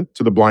an elephant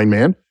to the blind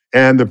man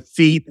and the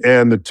feet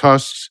and the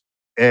tusks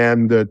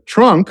and the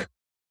trunk,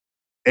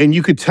 and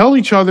you could tell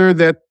each other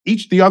that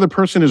the other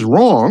person is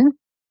wrong,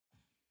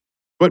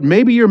 but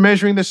maybe you're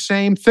measuring the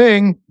same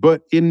thing,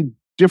 but in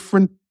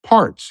different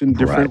parts, in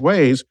different Right.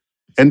 ways.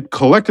 And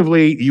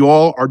collectively, you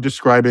all are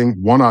describing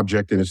one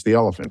object, and it's the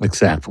elephant.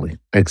 Exactly.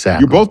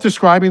 Exactly. You're both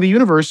describing the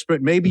universe,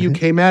 but maybe you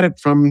came at it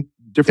from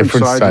different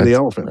sides of the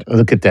elephant.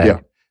 Look at that. Yeah.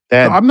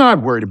 That. I'm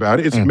not worried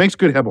about it. It makes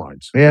good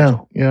headlines. That's Yeah.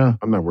 all. Yeah.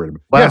 I'm not worried about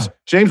it. Wow. Yes,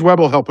 James Webb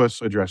will help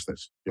us address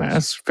this. Yes.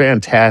 That's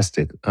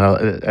fantastic.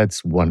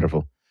 That's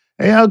wonderful.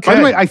 Yeah, okay. By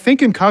the way, I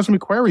think in Cosmic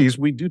Queries,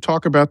 we do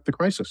talk about the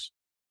crisis.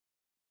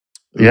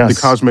 Yes.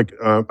 The cosmic,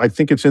 I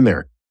think it's in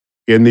there.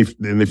 In the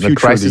future the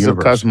crisis of the of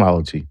universe.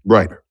 cosmology.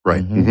 Right.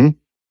 Mhm. Mhm.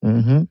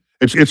 Mm-hmm.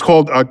 It's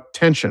called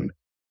tension.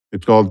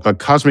 It's called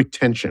cosmic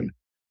tension.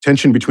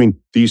 Tension between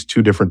these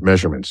two different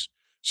measurements.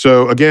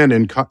 So again,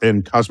 in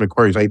Cosmic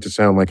Queries, I hate to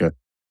sound like a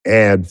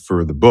ad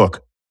for the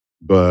book,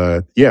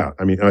 but yeah,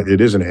 I mean,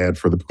 it is an ad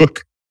for the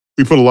book.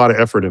 We put a lot of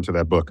effort into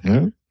that book.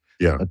 Mhm.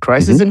 Yeah. A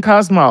crisis in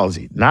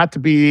cosmology, not to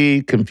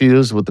be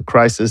confused with the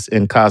crisis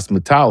in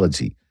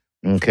cosmetology.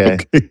 Okay.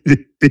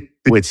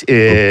 Which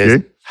is,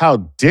 Okay. how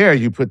dare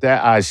you put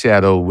that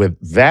eyeshadow with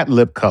that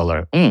lip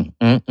color? No,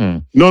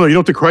 you know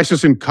what the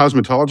crisis in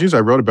cosmetology is? I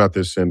wrote about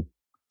this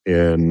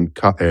in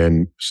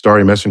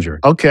Starry Messenger.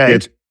 Okay.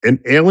 It's an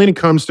alien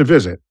comes to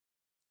visit,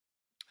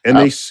 and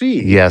they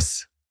see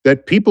Yes.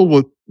 that people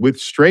with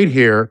straight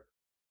hair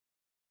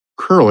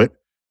curl it.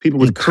 People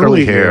with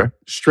curly hair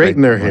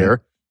straighten their Right.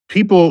 hair.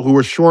 People who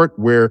are short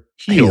wear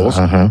heels.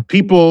 Uh-huh.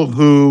 People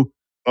who,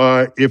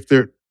 if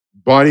their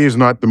body is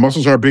not, the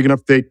muscles aren't big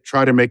enough, they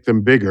try to make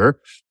them bigger.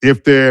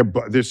 If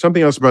there's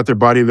something else about their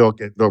body,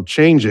 they'll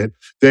change it.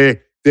 They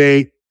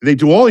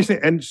do all these things,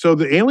 and so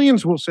the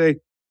aliens will say,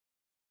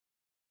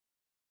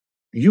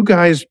 "You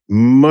guys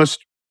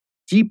must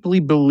deeply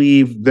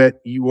believe that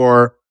you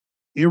are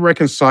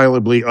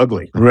irreconcilably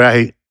ugly,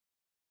 Right.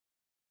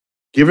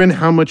 given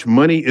how much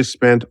money is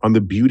spent on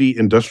the beauty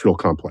industrial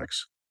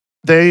complex."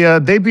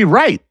 They be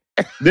right.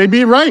 They'd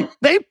be right.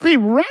 They'd be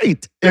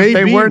right.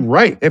 They'd be weren't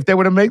right. If they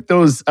were to make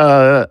those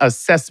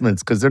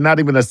assessments, because they're not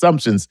even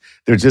assumptions,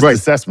 they're just Right.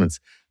 assessments.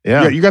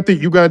 Yeah, Yeah.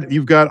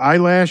 you've got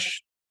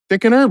eyelash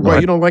thickener. Why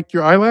Right. you don't like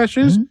your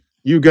eyelashes? Mhm.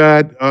 You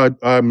got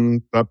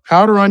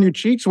powder on your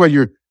cheeks. Why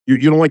you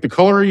don't like the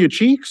color of your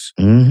cheeks?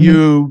 Mhm.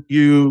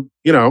 You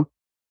know.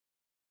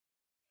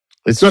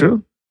 It's Good.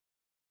 true.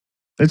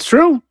 It's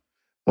true.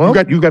 Well,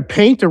 You've got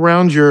paint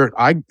around your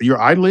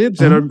eyelids,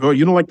 Mm-hmm. and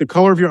you don't like the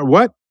color of your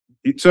what?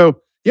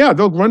 So yeah,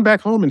 they'll run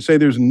back home and say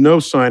there's no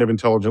sign of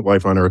intelligent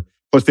life on Earth.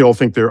 Plus, they all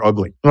think they're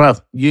ugly. well,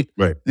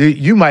 Right.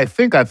 you might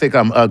think I think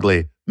I'm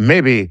ugly.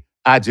 Maybe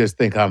I just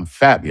think I'm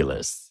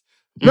fabulous.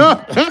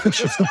 No,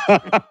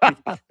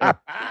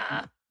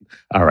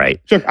 All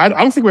right. Chuck, I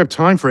don't think we have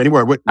time for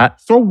anywhere. Wait,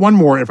 throw one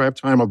more. If I have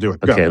time, I'll do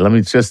it. Go. Okay, let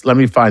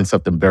me find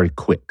something very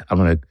quick. I'm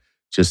gonna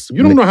just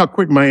You don't know how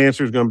quick my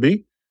answer is going to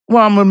be.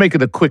 Well, I'm gonna make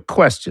it a quick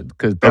question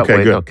because that Okay,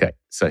 way. good. Okay,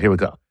 so here we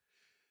go.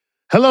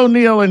 Hello,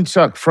 Neil and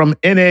Chuck from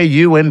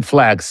NAU in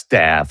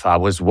Flagstaff. I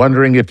was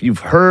wondering if you've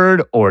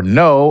heard or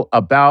know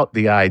about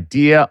the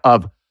idea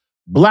of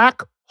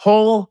black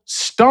hole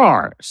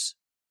stars.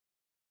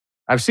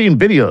 I've seen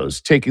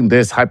videos taking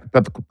this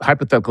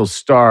hypothetical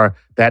star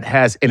that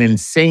has an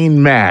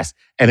insane mass,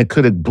 and it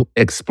could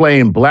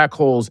explain black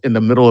holes in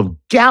the middle of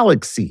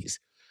galaxies.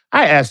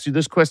 I asked you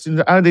this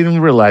question, I didn't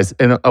even realize,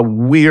 in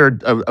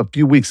a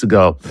few weeks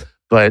ago.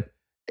 But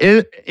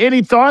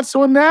any thoughts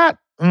on that?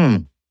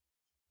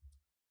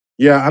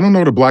 Yeah, I don't know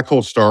what a black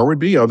hole star would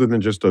be, other than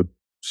just a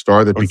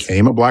star that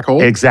became a black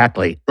hole.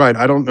 Exactly. Right.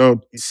 I don't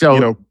know.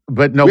 So,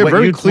 but no, we have what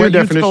very you, clear what you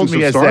definitions told me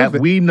of is stars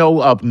that we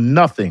know of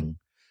nothing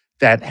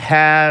that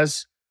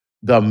has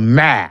the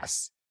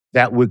mass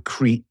that would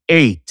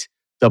create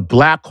the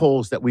black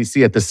holes that we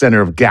see at the center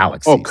of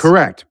galaxies. Oh,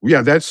 correct.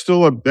 Yeah, that's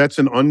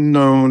an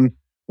unknown.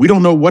 We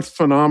don't know what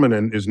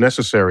phenomenon is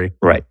necessary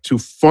Right. to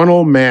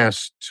funnel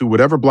mass to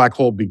whatever black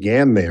hole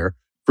began there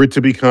for it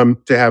to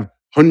have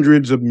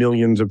hundreds of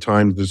millions of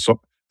times the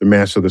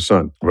mass of the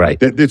sun. Right.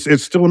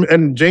 It's still,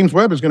 and James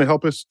Webb is going to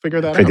help us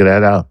figure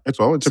that out. That's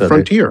all. It's So a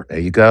frontier. There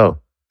you go.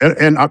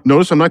 And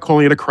notice I'm not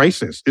calling it a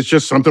crisis. It's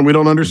just something we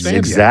don't understand yet.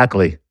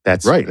 Exactly.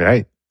 That's Right.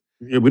 right.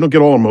 Yeah, we don't get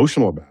all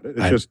emotional about it. It's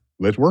Right. just,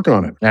 let's work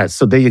on it. Yeah,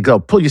 so there you go.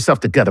 Pull yourself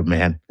together,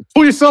 man.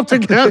 Pull yourself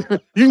together.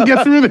 You can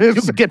get through this.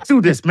 You can get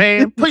through this,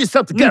 man. Pull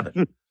yourself together.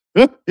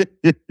 Well, hey,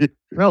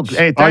 All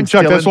right, thanks,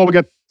 Chuck, Dylan.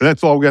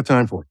 that's all we got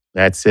time for.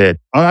 That's it.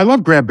 I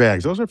love grab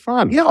bags. Those are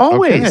fun. Yeah,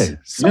 always. Okay.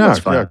 So much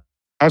fun. Yeah.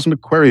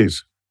 Cosmic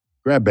Queries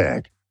grab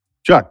bag.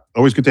 Chuck,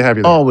 always good to have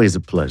you there. Always a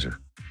pleasure.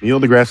 Neil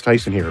deGrasse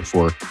Tyson here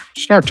for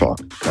Star Talk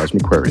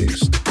Cosmic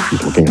Queries.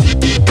 Keep looking up.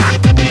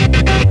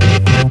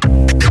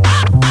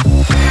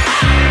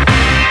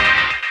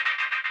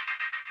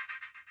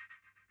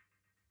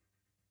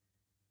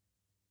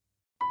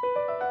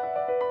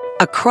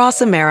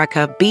 Across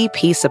America,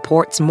 BP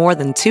supports more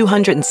than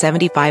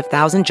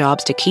 275,000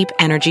 jobs to keep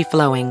energy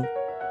flowing.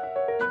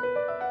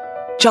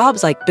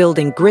 Jobs like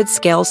building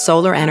grid-scale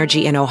solar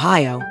energy in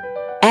Ohio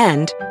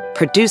and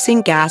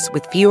producing gas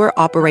with fewer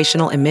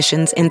operational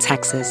emissions in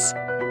Texas.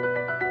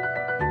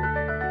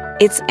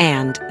 It's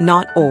and,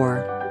 not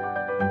or.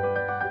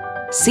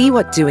 See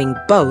what doing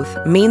both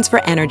means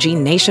for energy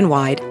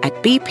nationwide at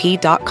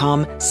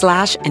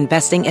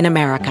bp.com/investing in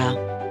America.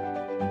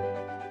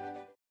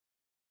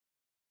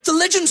 The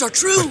legends are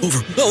true.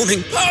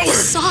 Overwhelming power! The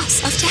sauce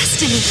of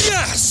destiny.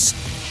 Yes!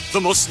 The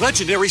most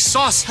legendary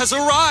sauce has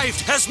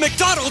arrived as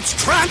McDonald's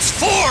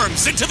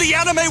transforms into the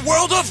anime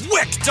world of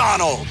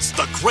WickDonald's.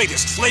 The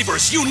greatest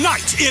flavors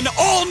unite in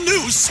all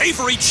new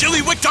savory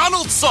chili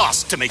McDonald's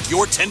sauce to make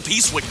your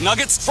 10-piece Wick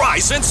Nuggets,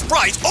 fries, and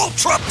Sprite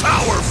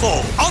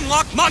ultra-powerful.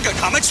 Unlock manga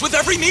comics with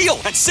every meal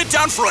and sit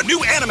down for a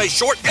new anime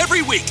short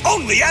every week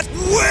only at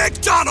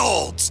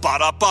WickDonald's.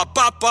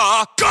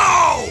 Ba-da-ba-ba-ba,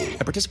 go!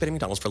 At participating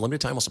McDonald's for a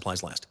limited time while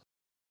supplies last.